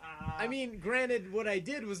 I mean, granted, what I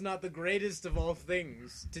did was not the greatest of all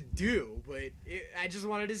things to do, but I just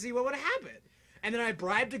wanted to see what would happen. And then I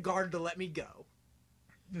bribed a guard to let me go.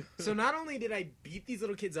 So not only did I beat these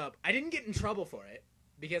little kids up, I didn't get in trouble for it,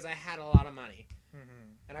 because I had a lot of money.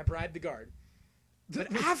 Mm-hmm. And I bribed the guard.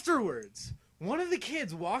 But afterwards, one of the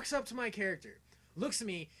kids walks up to my character, looks at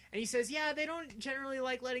me, and he says, yeah, they don't generally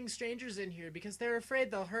like letting strangers in here because they're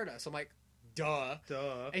afraid they'll hurt us. I'm like, duh.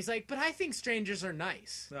 And he's like, but I think strangers are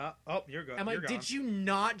nice. You're good. I'm like, did you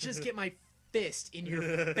not just get my fist in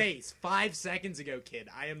your face 5 seconds ago, kid?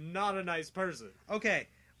 I am not a nice person. Okay.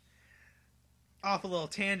 Off a little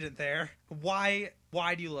tangent there. Why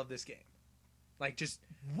do you love this game? Like, just...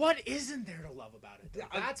 What isn't there to love about it?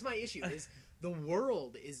 That's my issue, is the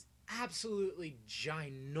world is absolutely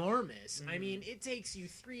ginormous. I mean, it takes you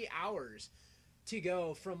 3 hours to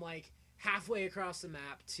go from, like, halfway across the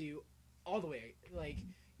map to all the way. Like,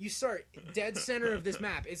 you start dead center of this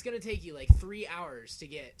map. It's going to take you, like, 3 hours to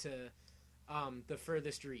get to the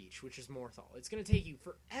furthest reach, which is Morthal. It's going to take you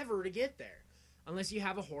forever to get there, unless you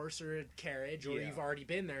have a horse or a carriage, or you've already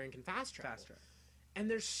been there and can fast travel. And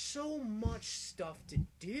there's so much stuff to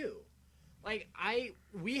do. Like,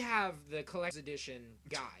 we have the collector's edition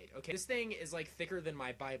guide, okay? This thing is, like, thicker than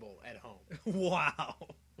my Bible at home. Wow.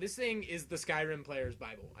 This thing is the Skyrim player's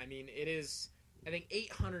Bible. I mean, it is, I think,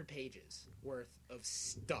 800 pages worth of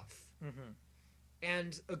stuff. Mm-hmm.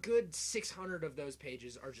 And a good 600 of those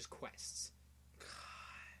pages are just quests.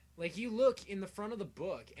 Like, you look in the front of the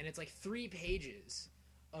book, and it's, like, 3 pages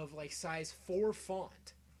of, like, size 4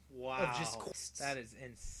 font. Wow. Of just quests. That is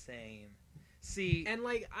insane. See, and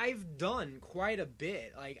like I've done quite a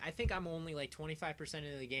bit. Like I think I'm only like 25%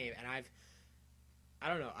 into the game, and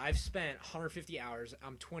I've spent 150 hours.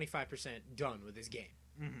 I'm 25% done with this game.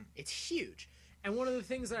 mm-hmm. It's huge. And one of the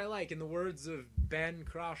things that I like, in the words of Ben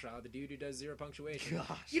Crawshaw, the dude who does Zero Punctuation,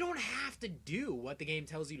 you don't have to do what the game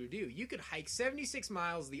tells you to do. You could hike 76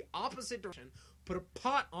 miles the opposite direction, put a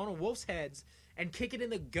pot on a wolf's heads, and kick it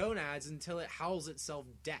in the gonads until it howls itself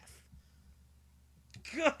death.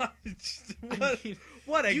 God,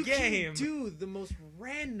 what a you game! You can do the most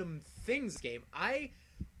random things. Game. I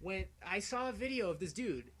saw a video of this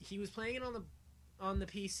dude. He was playing it on the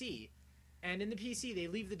PC, and in the PC they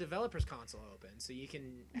leave the developer's console open, so you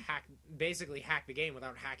can basically hack the game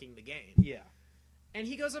without hacking the game. Yeah. And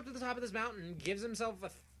he goes up to the top of this mountain, gives himself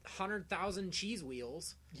 100,000 cheese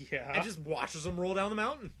wheels, and just watches them roll down the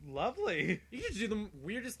mountain. Lovely. You can just do the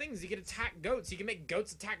weirdest things. You can attack goats. You can make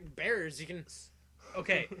goats attack bears. You can.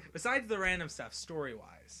 Okay, besides the random stuff,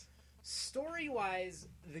 story-wise,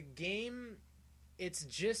 the game,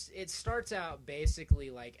 it starts out basically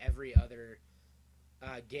like every other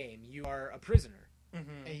game. You are a prisoner.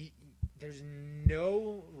 mm-hmm. And there's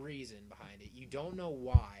no reason behind it. You don't know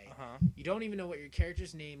why. Uh-huh. You don't even know what your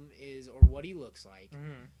character's name is or what he looks like.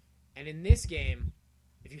 Mm-hmm. And in this game,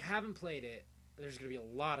 if you haven't played it, there's going to be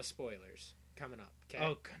a lot of spoilers coming up. Okay?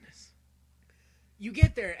 Oh, goodness. You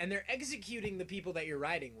get there, and they're executing the people that you're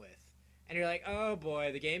riding with. And you're like, oh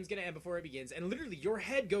boy, the game's going to end before it begins. And literally, your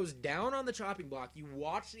head goes down on the chopping block. You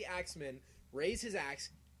watch the axeman raise his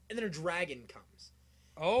axe, and then a dragon comes.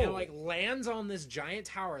 Oh. And, like, lands on this giant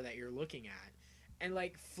tower that you're looking at. And,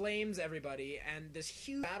 like, flames everybody. And this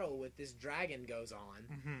huge battle with this dragon goes on.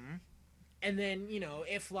 Mm-hmm. And then, you know,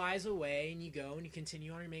 it flies away, and you go, and you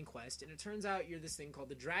continue on your main quest. And it turns out you're this thing called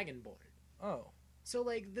the Dragonborn. Oh. So,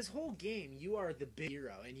 like, this whole game, you are the big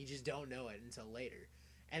hero, and you just don't know it until later.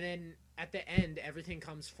 And then, at the end, everything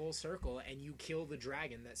comes full circle, and you kill the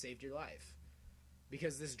dragon that saved your life.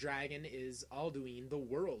 Because this dragon is Alduin, the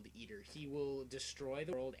World Eater. He will destroy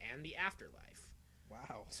the world and the afterlife.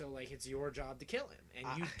 Wow. So, like, it's your job to kill him,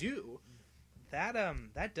 and you do. That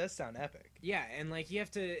does sound epic. Yeah, and, like, you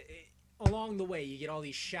have to... Along the way, you get all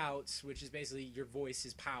these shouts, which is basically your voice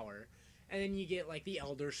is power. And then you get, like, the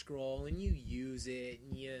Elder Scroll, and you use it,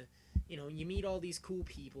 and you meet all these cool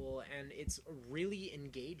people, and it's really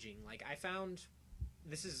engaging. Like, I found,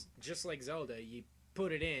 this is just like Zelda. You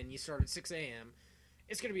put it in, you start at 6 a.m.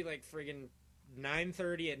 It's going to be, like, friggin'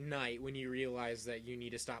 9:30 at night when you realize that you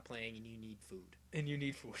need to stop playing and you need food. And you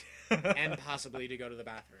need food. And possibly to go to the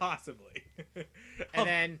bathroom. Possibly. And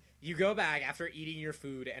then you go back after eating your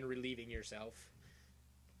food and relieving yourself.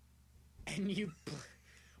 And you...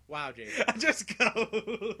 Wow, Jake. Just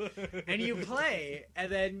go. And you play,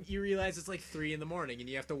 and then you realize it's like 3 in the morning, and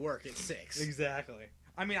you have to work at 6. Exactly.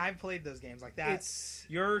 I mean, I've played those games like that.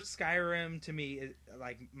 Your Skyrim, to me, is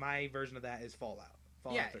like my version of that is Fallout.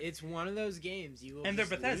 Yeah, 3. It's one of those games you will. And they're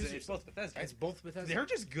Bethesda. It's both Bethesda. It's both Bethesda. They're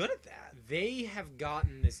just good at that. They have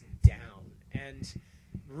gotten this down, and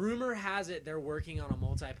rumor has it they're working on a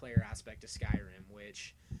multiplayer aspect of Skyrim,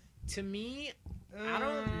 which, to me, I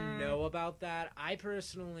don't know about that. I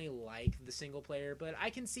personally like the single player, but I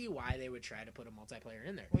can see why they would try to put a multiplayer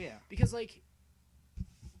in there. Well, yeah. Because, like,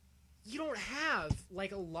 you don't have,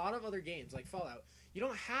 like, a lot of other games, like Fallout, you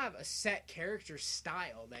don't have a set character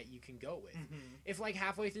style that you can go with. Mm-hmm. If, like,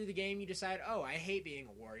 halfway through the game you decide, oh, I hate being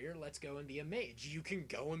a warrior, let's go and be a mage. You can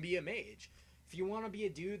go and be a mage. If you want to be a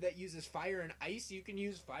dude that uses fire and ice, you can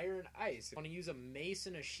use fire and ice. If you want to use a mace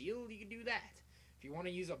and a shield, you can do that. If you want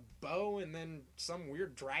to use a bow and then some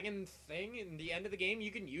weird dragon thing in the end of the game,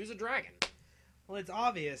 you can use a dragon. Well, it's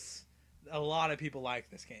obvious a lot of people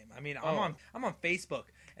like this game. I mean, I'm on Facebook,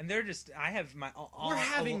 and they're just... I have my... We're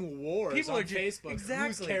having wars people on Facebook. Exactly.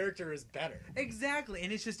 Whose character is better. Exactly,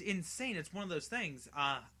 and it's just insane. It's one of those things.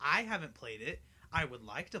 I haven't played it. I would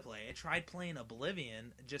like to play. I tried playing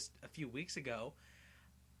Oblivion just a few weeks ago.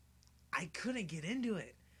 I couldn't get into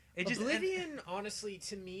it. Oblivion, honestly,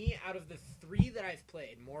 to me, out of the 3 that I've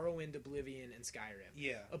played, Morrowind, Oblivion, and Skyrim,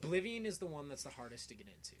 yeah, Oblivion is the one that's the hardest to get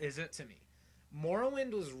into. Is it? To me.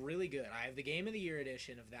 Morrowind was really good. I have the Game of the Year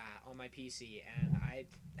edition of that on my PC, and I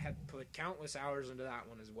have put countless hours into that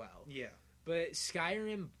one as well. Yeah. But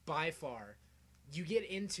Skyrim, by far, you get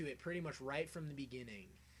into it pretty much right from the beginning.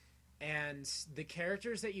 And the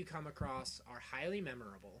characters that you come across are highly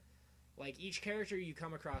memorable. Like, each character you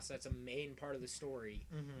come across that's a main part of the story,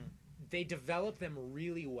 they develop them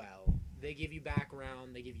really well. They give you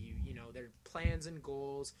background, they give you, their plans and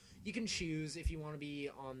goals. You can choose if you want to be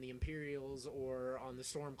on the Imperials or on the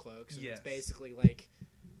Stormcloaks. And Yes. It's basically like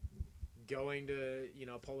going to,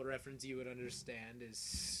 polar reference you would understand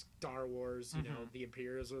is Star Wars, the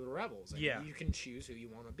Imperials or the Rebels. And Yeah. you can choose who you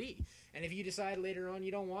want to be. And if you decide later on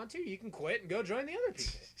you don't want to, you can quit and go join the other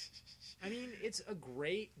people. I mean, it's a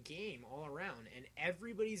great game all around, and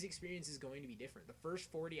everybody's experience is going to be different. The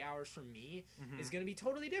first 40 hours from me is going to be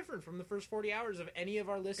totally different from the first 40 hours of any of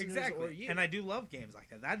our listeners or you. And I do love games like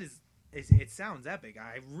that. It sounds epic.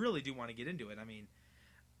 I really do want to get into it. I mean,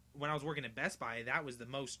 when I was working at Best Buy, that was the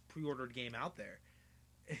most pre-ordered game out there.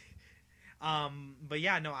 But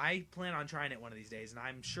yeah, no, I plan on trying it one of these days, and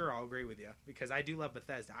I'm sure I'll agree with you, because I do love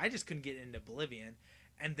Bethesda. I just couldn't get into Oblivion,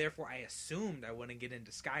 and therefore I assumed I wouldn't get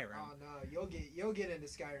into Skyrim. Oh no, you'll get into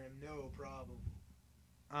Skyrim, no problem.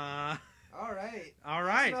 All right.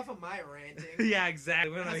 That's enough of my ranting. Yeah,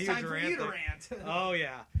 exactly. It's time for you to rant. Oh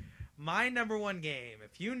yeah, my number one game.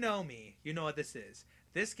 If you know me, you know what this is.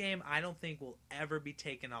 This game I don't think will ever be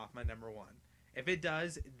taken off my number one. If it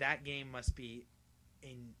does, that game must be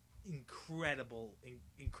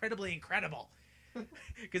incredibly incredible.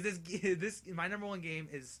 Because this my number one game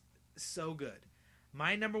is so good.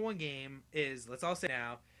 My number one game is, let's all say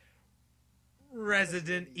now,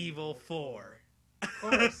 Resident Evil 4.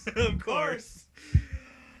 Of course.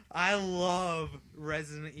 I love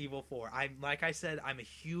Resident Evil 4. Like I said, I'm a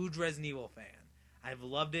huge Resident Evil fan. I've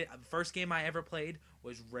loved it. The first game I ever played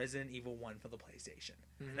was Resident Evil 1 for the PlayStation.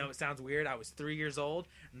 I know it sounds weird. I was 3 years old,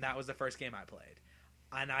 and that was the first game I played.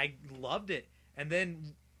 And I loved it. And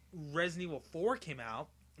then Resident Evil 4 came out.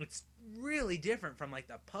 It's really different from like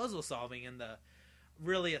the puzzle solving and the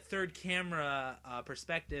really a third camera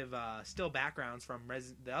perspective still backgrounds from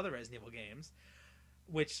the other Resident Evil games,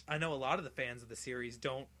 which I know a lot of the fans of the series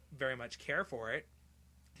don't very much care for it,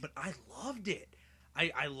 but I loved it.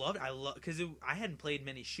 I loved because I hadn't played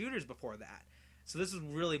many shooters before that, so this was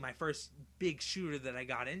really my first big shooter that I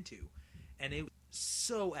got into, and it was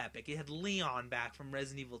so epic. It had Leon back from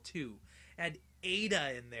Resident Evil 2, it had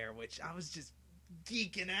Ada in there, which I was just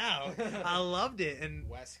geeking out. I loved it. And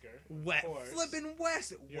Wesker, flipping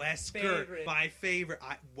Wesker, my favorite.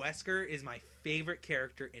 Wesker is my favorite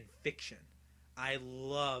character in fiction. I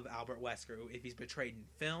love Albert Wesker. If he's portrayed in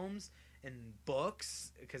films and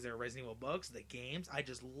books, because they're Resident Evil books, the games, I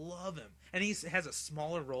just love him. And he has a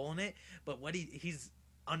smaller role in it, but he's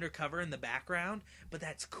undercover in the background. But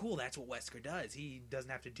that's cool. That's what Wesker does. He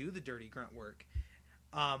doesn't have to do the dirty grunt work.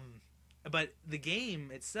 But the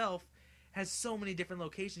game itself has so many different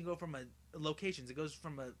locations. It goes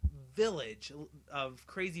from a village of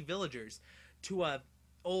crazy villagers to a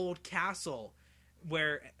old castle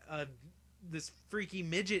where this freaky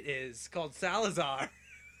midget is called Salazar.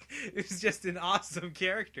 It's just an awesome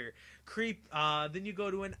character. Then you go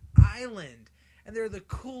to an island, and they're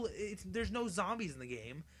there's no zombies in the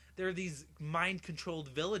game. There are these mind-controlled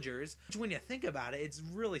villagers, which when you think about it, it's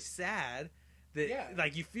really sad.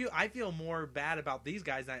 Like I feel more bad about these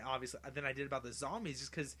guys than I did about the zombies,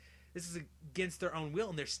 just because this is against their own will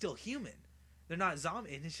and they're still human. They're not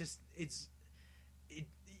zombie, and it's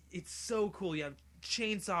so cool. You have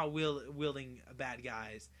chainsaw wielding bad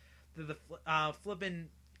guys, the flipping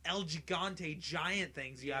El Gigante giant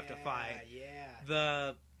things you have to fight.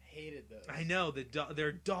 Yeah, hated those. I know there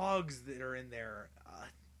are dogs that are in there.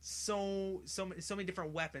 So many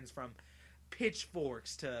different weapons, from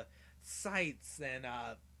pitchforks to sights and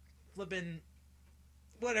flipping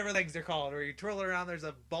whatever things they're called, where you twirl around. There's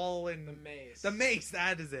a ball in the mace.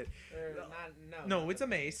 That is it. No, it's a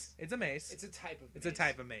mace. It's a mace. It's a type of mace. It's a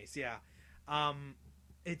type of mace. Yeah.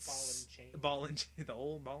 It's ball and chain. The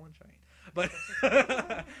old ball and chain. But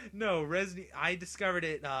no, I discovered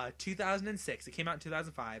it 2006. It came out in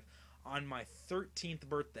 2005 on my 13th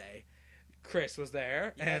birthday. Chris was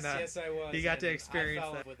there, and yes, I was. He got to experience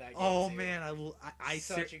that. With that game oh too. Man,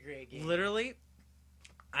 such a great game. Literally,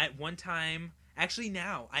 at one time, actually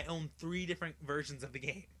now, I own 3 different versions of the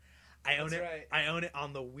game. I own it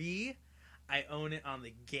on the Wii, I own it on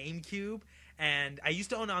the GameCube, and I used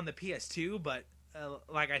to own it on the PS2, but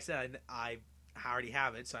like I said, I already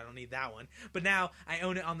have it, so I don't need that one. But now I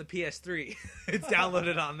own it on the PS3. It's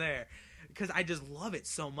downloaded on there. Because I just love it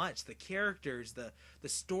so much. The characters, the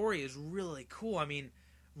story is really cool. I mean,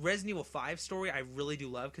 Resident Evil 5 story I really do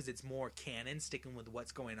love because it's more canon, sticking with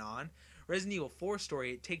what's going on. Resident Evil 4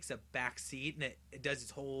 story, it takes a back seat and it does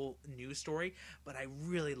its whole new story, but I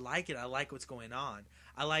really like it. I like what's going on.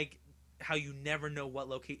 I like how you never know what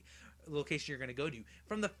location you're going to go to.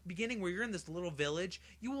 From the beginning where you're in this little village,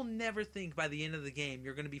 you will never think by the end of the game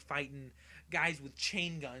you're going to be fighting guys with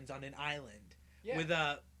chain guns on an island. Yeah.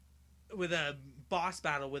 With a boss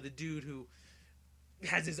battle with a dude who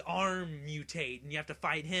has his arm mutate and you have to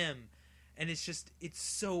fight him, and it's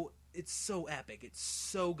so epic. It's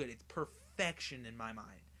so good. It's perfection in my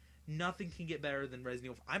mind. Nothing can get better than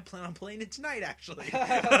Resident Evil. I'm planning on playing it tonight, actually.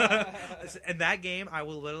 And that game, I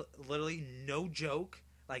will literally, no joke,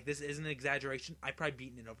 like this isn't an exaggeration, I've probably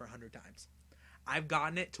beaten it over 100 times. I've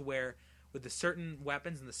gotten it to where with the certain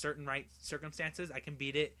weapons and the certain right circumstances, I can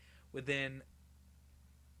beat it within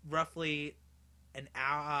roughly an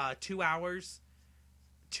hour, 2 hours.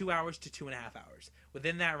 2 hours to 2.5 hours.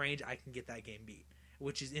 Within that range, I can get that game beat,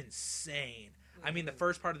 which is insane. I mean, the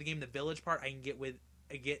first part of the game, the village part, I can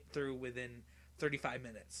get through within 35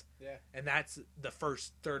 minutes. Yeah. And that's the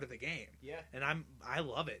first third of the game. Yeah. And I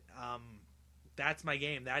love it. That's my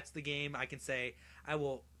game. That's the game I can say I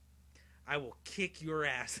will kick your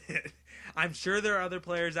ass in. I'm sure there are other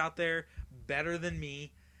players out there better than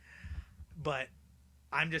me, but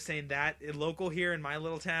I'm just saying that local here in my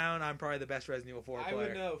little town, I'm probably the best Resident Evil 4 player. I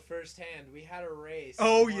would know firsthand. We had a race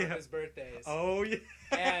on one of his birthdays. Oh, yeah.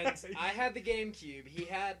 And I had the GameCube. He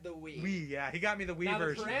had the Wii. Wii, yeah. He got me the Wii now,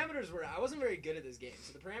 version. The parameters were... I wasn't very good at this game.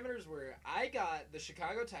 So the parameters were... I got the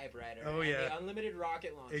Chicago typewriter and the unlimited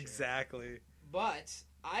rocket launcher. Exactly. But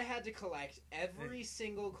I had to collect every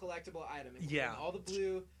single collectible item. Including all the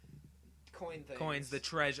blue coin things. Coins,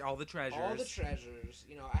 all the treasures. All the treasures.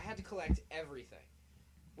 You know, I had to collect everything.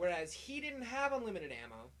 Whereas he didn't have unlimited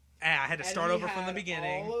ammo. I had to start over from the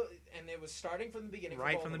beginning. And it was starting from the beginning.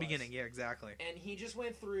 Right from the beginning, yeah, exactly. And he just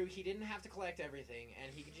went through. He didn't have to collect everything,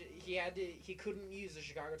 and he couldn't use the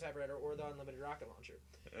Chicago typewriter or the unlimited rocket launcher.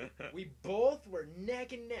 We both were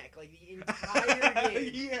neck and neck, like the entire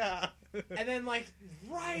game. Yeah. And then, like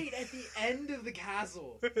right at the end of the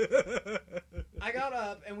castle, I got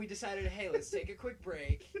up and we decided, hey, let's take a quick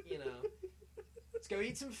break. You know. Let's go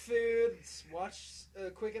eat some food, let's watch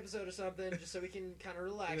a quick episode or something, just so we can kind of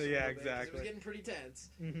relax a little bit, 'cause it was getting pretty tense.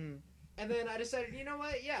 Mm-hmm. And then I decided, you know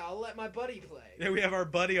what? Yeah, I'll let my buddy play. Yeah, we have our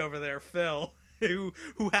buddy over there, Phil, who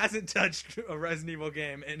hasn't touched a Resident Evil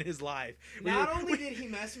game in his life. Not only did he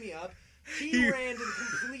mess me up, he ran to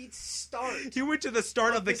the complete start. He went to the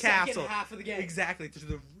start of the castle. Second half of the game. Exactly, to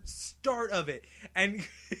the start of it. And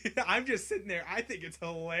I'm just sitting there. I think it's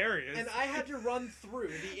hilarious. And I had to run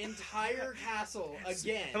through the entire castle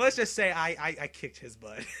again. And let's just say I kicked his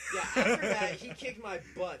butt. Yeah, after that, he kicked my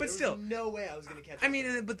butt. But there was no way I was going to catch him. I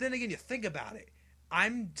mean, but then again, you think about it.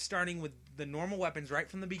 I'm starting with the normal weapons right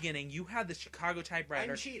from the beginning. You have the Chicago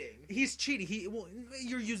typewriter. I'm cheating. He's cheating.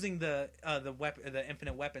 You're using the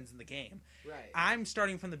infinite weapons in the game. Right. I'm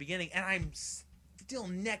starting from the beginning, and I'm still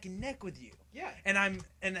neck and neck with you. Yeah. And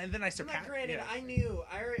then I surpassed. Granted, I knew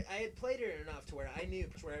I had played it enough to where I knew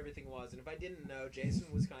where everything was, and if I didn't know, Jason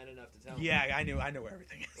was kind enough to tell me. Yeah, I know where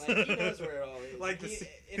everything is. Like he knows where it all is. Like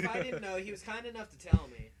if I didn't know, he was kind enough to tell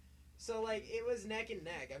me. So, like, it was neck and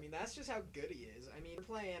neck. I mean, that's just how good he is. I mean, we're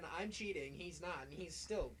playing, I'm cheating, he's not, and he's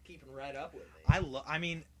still keeping right up with me. I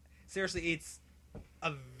mean, seriously, it's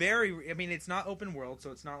it's not open world, so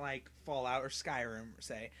it's not like Fallout or Skyrim,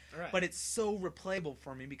 say. Right. But it's so replayable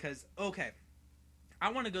for me because, okay,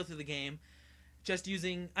 I want to go through the game just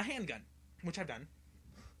using a handgun, which I've done.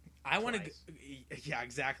 Yeah,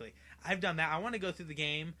 exactly. I've done that. I want to go through the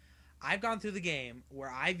game. I've gone through the game where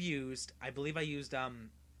I believe I used,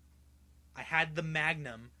 I had the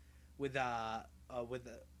Magnum with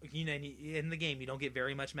you know, in the game you don't get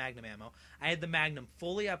very much Magnum ammo. I had the Magnum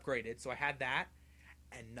fully upgraded, so I had that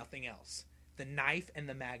and nothing else. The knife and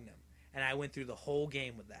the Magnum, and I went through the whole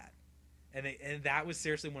game with that. And that was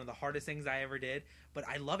seriously one of the hardest things I ever did. But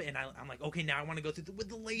I love it, and I'm like, okay, now I want to go through with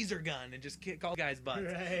the laser gun and just kick all guys' butts.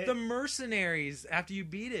 Right. The mercenaries after you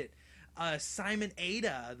beat it. Simon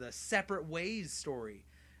Ada, the Separate Ways story.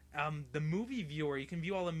 The movie viewer, you can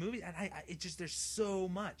view all the movies, and there's so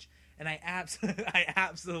much, and I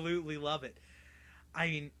absolutely love it. I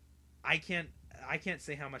mean, I can't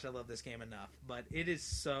say how much I love this game enough, but it is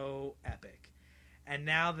so epic. And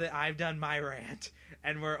now that I've done my rant,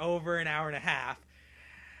 and we're over an hour and a half,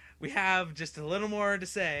 we have just a little more to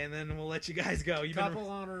say, and then we'll let you guys go.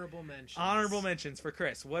 Honorable mentions. Honorable mentions for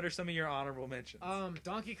Chris. What are some of your honorable mentions?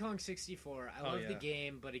 Donkey Kong 64. I love the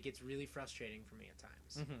game, but it gets really frustrating for me at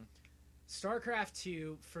times. Mm-hmm. StarCraft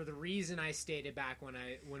 2, for the reason I stated back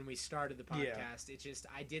when we started the podcast, it just,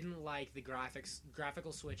 I didn't like the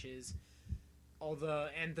graphical switches,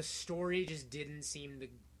 and the story just didn't seem to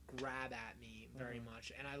grab at me very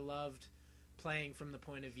much, and I loved playing from the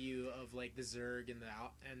point of view of like the Zerg and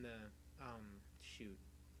the shoot,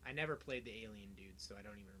 I never played the alien dudes, so I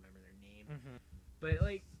don't even remember their name, but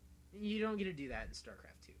like, you don't get to do that in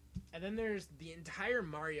StarCraft 2. And then there's the entire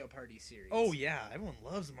Mario Party series. Oh yeah, everyone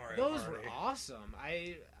loves Mario Party. Those were awesome.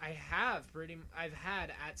 I've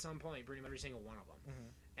had at some point pretty much every single one of them,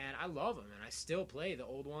 and I love them. And I still play the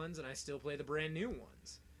old ones, and I still play the brand new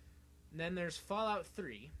ones. And then there's Fallout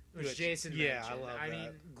 3, which Jason mentioned. I love that. I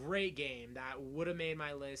mean, great game that would have made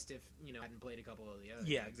my list if I hadn't played a couple of the other.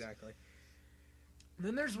 Yeah, games. exactly. And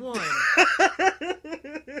then there's one.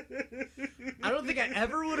 I don't think I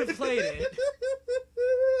ever would have played it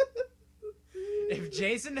if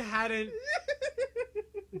Jason hadn't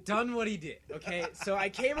done what he did. Okay, so I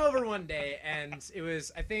came over one day, and it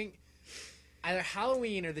was, I think, either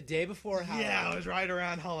Halloween or the day before Halloween. Yeah, it was right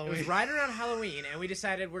around Halloween. It was right around Halloween, and we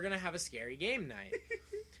decided we're going to have a scary game night.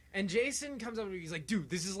 And Jason comes up to me, he's like, dude,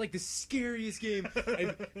 this is like the scariest game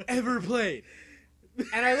I've ever played.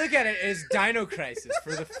 And I look at it as Dino Crisis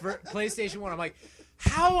for the PlayStation 1. I'm like,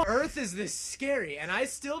 how on earth is this scary? And I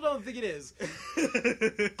still don't think it is.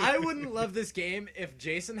 I wouldn't love this game if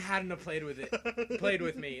Jason hadn't have played with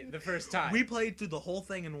me the first time. We played through the whole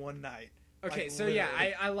thing in one night. Okay, like, so literally.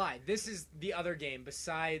 yeah, I lied. This is the other game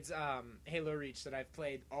besides Halo Reach that I've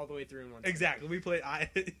played all the way through in one. Exactly, we played. I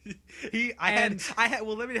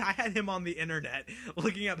had him on the internet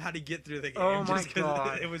looking up how to get through the game. Oh my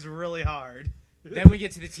god, it was really hard. Then we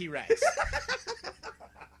get to the T-Rex.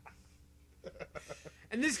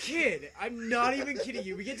 And this kid, I'm not even kidding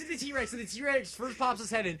you, we get to the T-Rex, and the T-Rex first pops his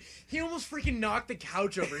head in. He almost freaking knocked the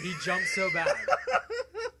couch over. He jumped so bad.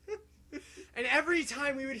 And every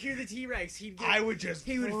time we would hear the T-Rex, he would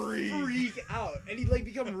freak out. And he'd like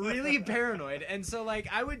become really paranoid. And so like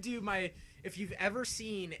I would do if you've ever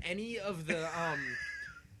seen any of the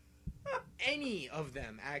any of the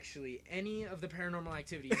Paranormal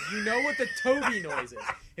Activities, you know what the Toby noise is.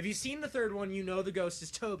 If you've seen the third one, you know the ghost is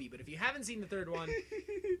Toby. But if you haven't seen the third one,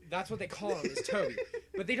 that's what they call him, is Toby.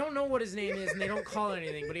 But they don't know what his name is, and they don't call it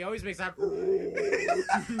anything, but he always makes that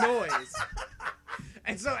noise.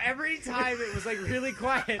 And so every time it was like really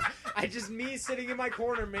quiet, me sitting in my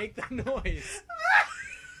corner make the noise.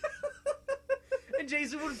 And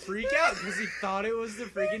Jason would freak out because he thought it was the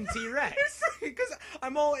freaking T-Rex. Because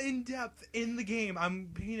I'm all in depth in the game. I'm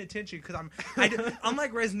paying attention because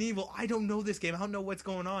unlike Resident Evil, I don't know this game. I don't know what's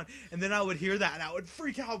going on. And then I would hear that and I would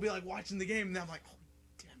freak out. I'd be like watching the game and then I'm like, oh,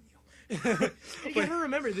 damn you. You gotta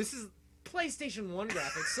remember, this is PlayStation 1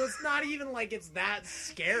 graphics, so it's not even like it's that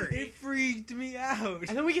scary. It freaked me out.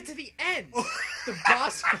 And then we get to the end. The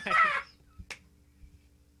boss fight.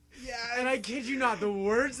 Yeah, and I kid you not, the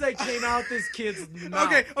words that came out this kid's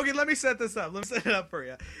mouth. Okay, let me set this up. Let me set it up for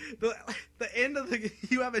you. The end of the game,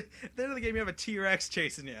 you have a T-Rex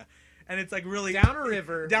chasing you, and it's like really down a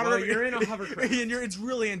river. You're in a hovercraft, and it's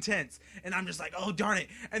really intense. And I'm just like, oh darn it!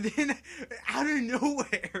 And then out of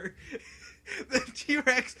nowhere, the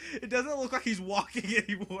T-Rex, it doesn't look like he's walking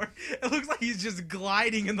anymore. It looks like he's just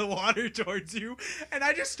gliding in the water towards you. And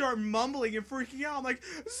I just start mumbling and freaking out. I'm like,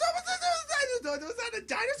 was that a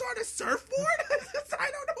dinosaur on a surfboard? I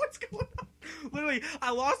don't know what's going on. Literally,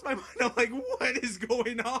 I lost my mind. I'm like, what is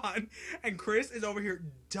going on? And Chris is over here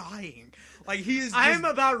dying. Like, he is just, I'm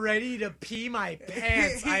about ready to pee my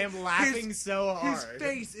pants. I am laughing so hard. His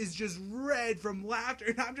face is just red from laughter.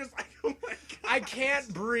 And I'm just like, oh my God. I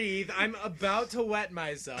can't breathe. I'm about to wet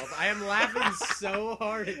myself. I am laughing so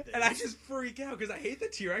hard at this. And I just freak out because I hate the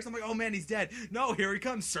T-Rex. I'm like, oh man, he's dead. No, here he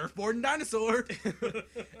comes, surfboard and dinosaur.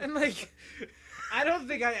 And like, I don't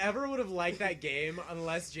think I ever would have liked that game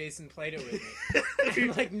unless Jason played it with me.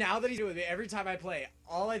 And like, now that he's doing it with me, every time I play,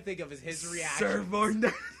 all I think of is his reaction. Surfboard and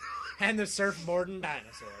dinosaur. And the surfboard and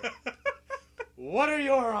dinosaur. What are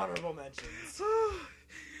your honorable mentions?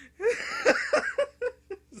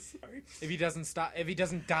 Sorry. If he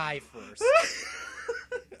doesn't die first.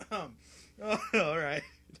 All right.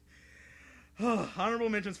 Honorable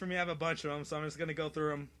mentions for me. I have a bunch of them, so I'm just gonna go through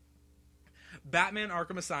them. Batman: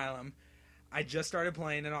 Arkham Asylum. I just started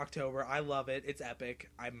playing in October. I love it. It's epic.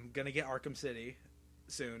 I'm gonna get Arkham City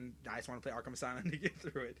soon. I just want to play Arkham Asylum to get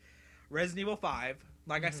through it. Resident Evil 5.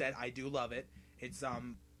 Like I said, I do love it. It's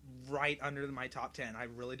right under my top 10. I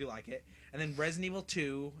really do like it. And then Resident Evil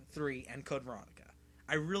 2, 3, and Code Veronica.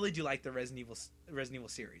 I really do like the Resident Evil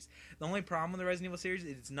series. The only problem with the Resident Evil series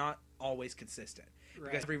is it's not always consistent.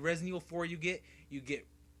 Right. Because every Resident Evil 4 you get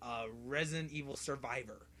Resident Evil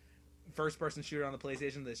Survivor. first-person shooter on the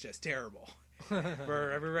PlayStation that's just terrible.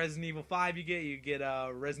 For every Resident Evil 5 you get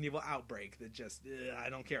a Resident Evil Outbreak that just I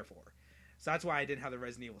don't care for. So that's why I didn't have the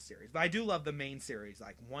Resident Evil series. But I do love the main series,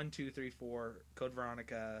 like 1, 2, 3, 4, Code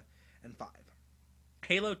Veronica, and 5.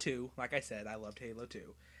 Halo 2, like I said, I loved Halo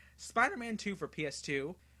 2. Spider-Man 2 for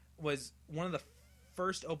PS2 was one of the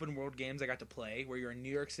first open-world games I got to play, where you're in New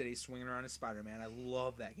York City swinging around as Spider-Man. I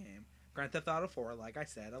love that game. Grand Theft Auto 4, like I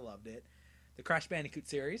said, I loved it. The Crash Bandicoot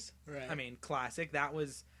series, Right. I mean, classic. That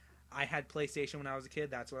was... I had PlayStation when I was a kid.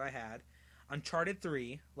 That's what I had. Uncharted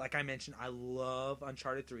 3, like I mentioned, I love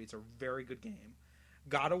Uncharted 3. It's a very good game.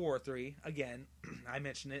 God of War 3, again, I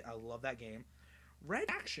mentioned it. I love that game. Red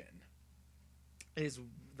Action is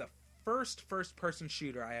the first-person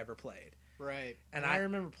shooter I ever played. Right. And I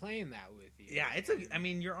remember playing that with you. Yeah, I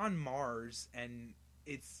mean, you're on Mars, and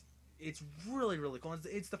it's really, really cool.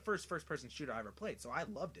 It's the first-person shooter I ever played, so I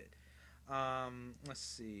loved it. Let's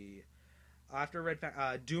see. After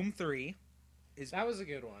Doom 3 that was a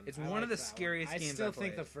good one. It's one of the scariest games I still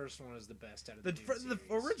played. think the first one is the best out of the Doom series. The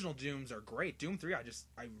original Dooms are great. Doom 3 I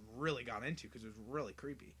really got into because it was really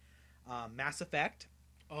creepy. Mass Effect.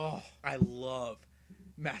 Oh, I love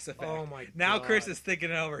Mass Effect. Oh my god. Now Chris is thinking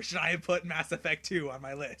it over. Should I have put Mass Effect 2 on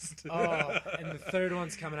my list? Oh, and the third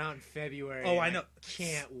one's coming out in February. Oh, I know.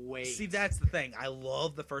 Can't wait. See, that's the thing. I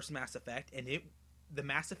love the first Mass Effect, and the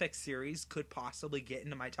Mass Effect series could possibly get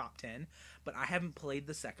into my top 10, but I haven't played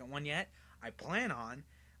the second one yet. I plan on,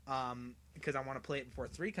 because I want to play it before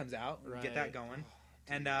 3 comes out, Right. get that going.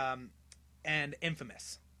 And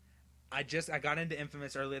Infamous. I got into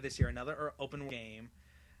Infamous earlier this year, another open game.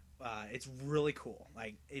 It's really cool.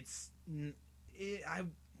 Like, I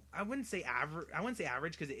wouldn't say average. I wouldn't say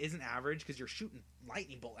average because it isn't average because you're shooting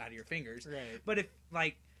lightning bolt out of your fingers. Right. But if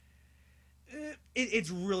it's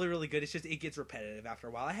really, really good. It's just it gets repetitive after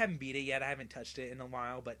a while. I haven't beat it yet. I haven't touched it in a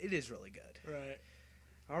while, but it is really good. Right.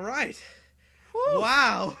 All right. Woo.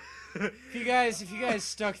 Wow. If you guys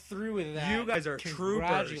stuck through with that, You guys are troopers.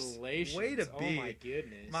 Congratulations. Way to be. Oh my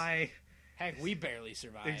goodness. Heck, we barely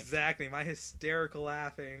survived. Exactly. My hysterical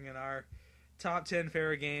laughing in our top 10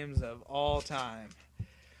 favorite games of all time.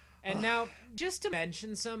 And now, just to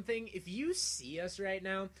mention something, if you see us right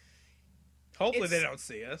now, hopefully they don't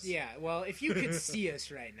see us. Yeah, well, if you could see us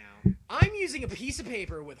right now, I'm using a piece of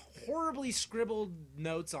paper with horribly scribbled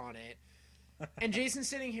notes on it, and Jason's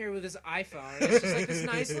sitting here with his iPhone, and it's just like this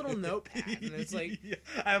nice little notepad, and it's like... Yeah,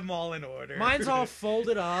 I have them all in order. Mine's all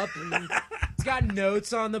folded up, and it's got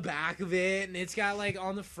notes on the back of it, and it's got, like,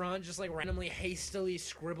 on the front, just, like, randomly hastily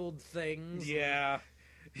scribbled things. Yeah.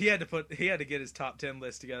 He had to get his top 10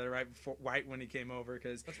 list together right when he came over,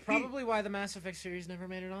 because That's probably why the Mass Effect series never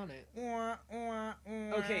made it on it.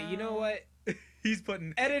 Okay, you know what? He's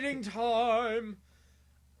putting Editing time!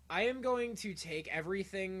 I am going to take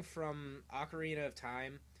everything from Ocarina of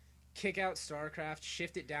Time, kick out StarCraft,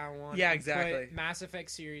 shift it down one. Yeah, and exactly. put Mass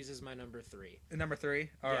Effect series is my number 3. number 3.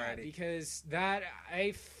 Alrighty. Yeah, because that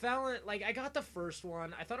I fell in, like, I got the first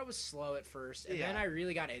one. I thought it was slow at first, and then I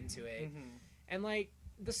really got into it. Mm-hmm. And like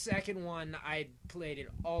the second one, I played it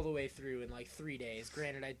all the way through in like 3 days.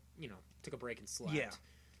 Granted, I took a break and slept. Yeah.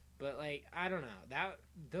 But like I don't know,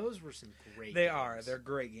 those were some great. They games. are. They're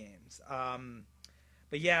great games.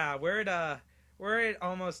 But yeah, we're at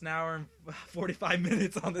almost an hour and 45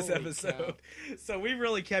 minutes on this Holy episode. cow. So we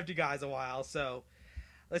really kept you guys a while. So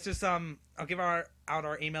let's just I'll give out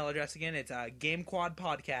our email address again. It's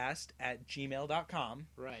gamequadpodcast@gmail.com.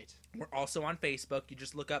 Right. We're also on Facebook. You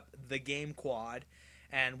just look up The Game Quad,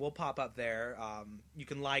 and we'll pop up there. You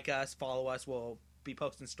can like us, follow us. We'll be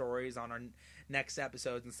posting stories on our next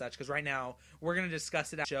episodes and such. Because right now, we're going to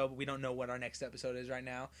discuss it at the show, but we don't know what our next episode is right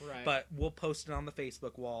now. Right. But we'll post it on the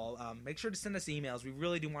Facebook wall. Make sure to send us emails. We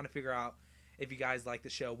really do want to figure out if you guys like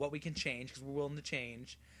the show, what we can change, because we're willing to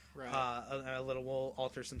change. Right. A little. We'll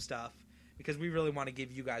alter some stuff, because we really want to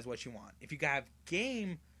give you guys what you want. If you have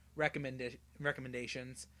game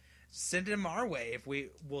recommendations, send them our way.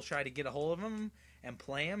 We'll try to get a hold of them and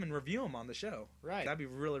play them and review them on the show. Right. That'd be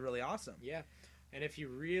really, really awesome. Yeah. And if you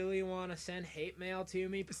really want to send hate mail to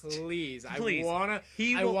me, please. Please.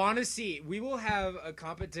 I want to see. We will have a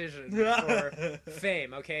competition for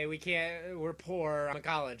fame, okay? We're poor. I'm a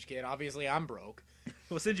college kid. Obviously, I'm broke.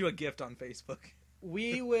 We'll send you a gift on Facebook.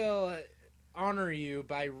 We will honor you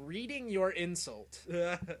by reading your insult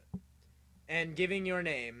and giving your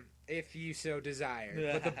name if you so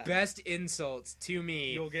desire. But the best insults to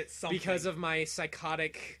me, You'll get something. because of my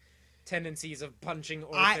psychotic tendencies of punching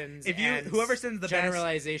orphans and whoever sends the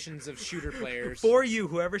generalizations of shooter players. For you,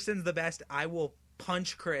 whoever sends the best, I will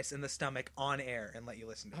punch Chris in the stomach on air and let you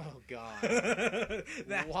listen to it. Oh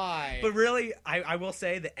God. Why? But really, I will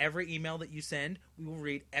say that every email that you send, we will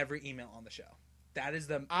read every email on the show. That is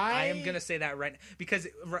I am going to say that right now. Because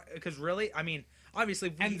really, I mean,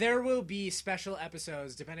 obviously... And there will be special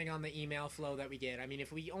episodes depending on the email flow that we get. I mean,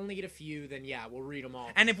 if we only get a few, then yeah, we'll read them all.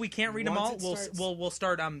 And if we can't read them all, we'll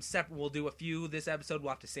start separate. We'll do a few this episode. We'll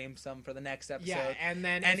have to save some for the next episode. Yeah, and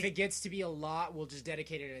then if it gets to be a lot, we'll just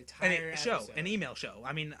dedicate an entire episode. An email show.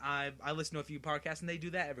 I mean, I listen to a few podcasts, and they do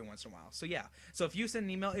that every once in a while. So yeah. So if you send an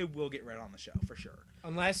email, it will get read on the show for sure.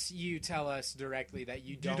 Unless you tell us directly that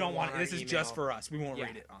you don't want this email. is just for us. We won't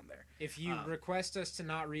read it on there. If you request us to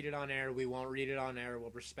not read it on air, we won't read it on air. We'll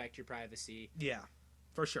respect your privacy. Yeah,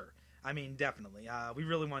 for sure. I mean, definitely. We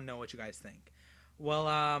really want to know what you guys think. Well,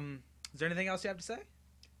 is there anything else you have to say?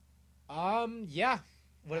 Yeah.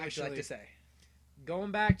 What would you like to say?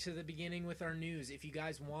 Going back to the beginning with our news, if you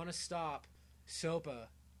guys want to stop SOPA,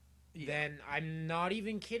 then I'm not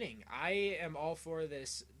even kidding. I am all for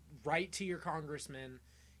this. Write to your congressman.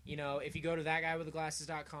 You know, if you go to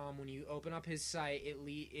thatguywiththeglasses.com, when you open up his site,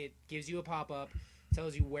 it gives you a pop-up,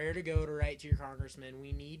 tells you where to go to write to your congressman.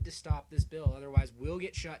 We need to stop this bill, otherwise we'll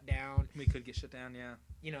get shut down. We could get shut down, yeah.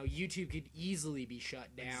 You know, YouTube could easily be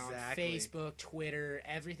shut down. Exactly. Facebook, Twitter,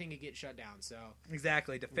 everything could get shut down. So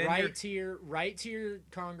exactly, write to your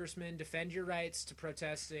congressman. Defend your rights to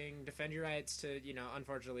protesting. Defend your rights to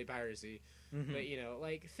unfortunately piracy. Mm-hmm. But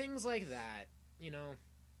like things like that.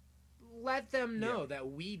 Let them know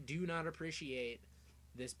that we do not appreciate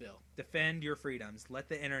this bill. Defend your freedoms. Let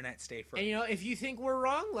the internet stay free. And if you think we're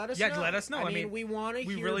wrong, let us know. Yeah, let us know. I mean, we want to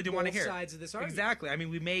hear really do both sides of this argument. Exactly. I mean,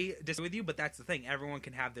 we may disagree with you, but that's the thing. Everyone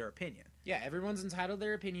can have their opinion. Yeah, everyone's entitled to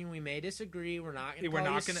their opinion. We may disagree. We're not going to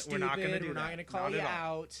call you stupid. We're not going to call you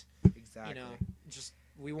out. Exactly. Just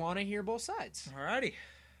we want to hear both sides. Alrighty,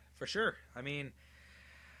 for sure. I mean.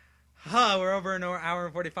 We're over an hour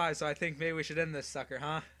and 45, so I think maybe we should end this sucker,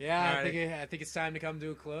 huh? Yeah, I think it's time to come to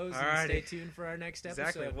a close. And stay tuned for our next episode.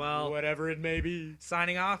 Exactly. Well, whatever it may be.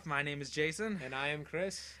 Signing off. My name is Jason, and I am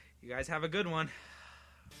Chris. You guys have a good one.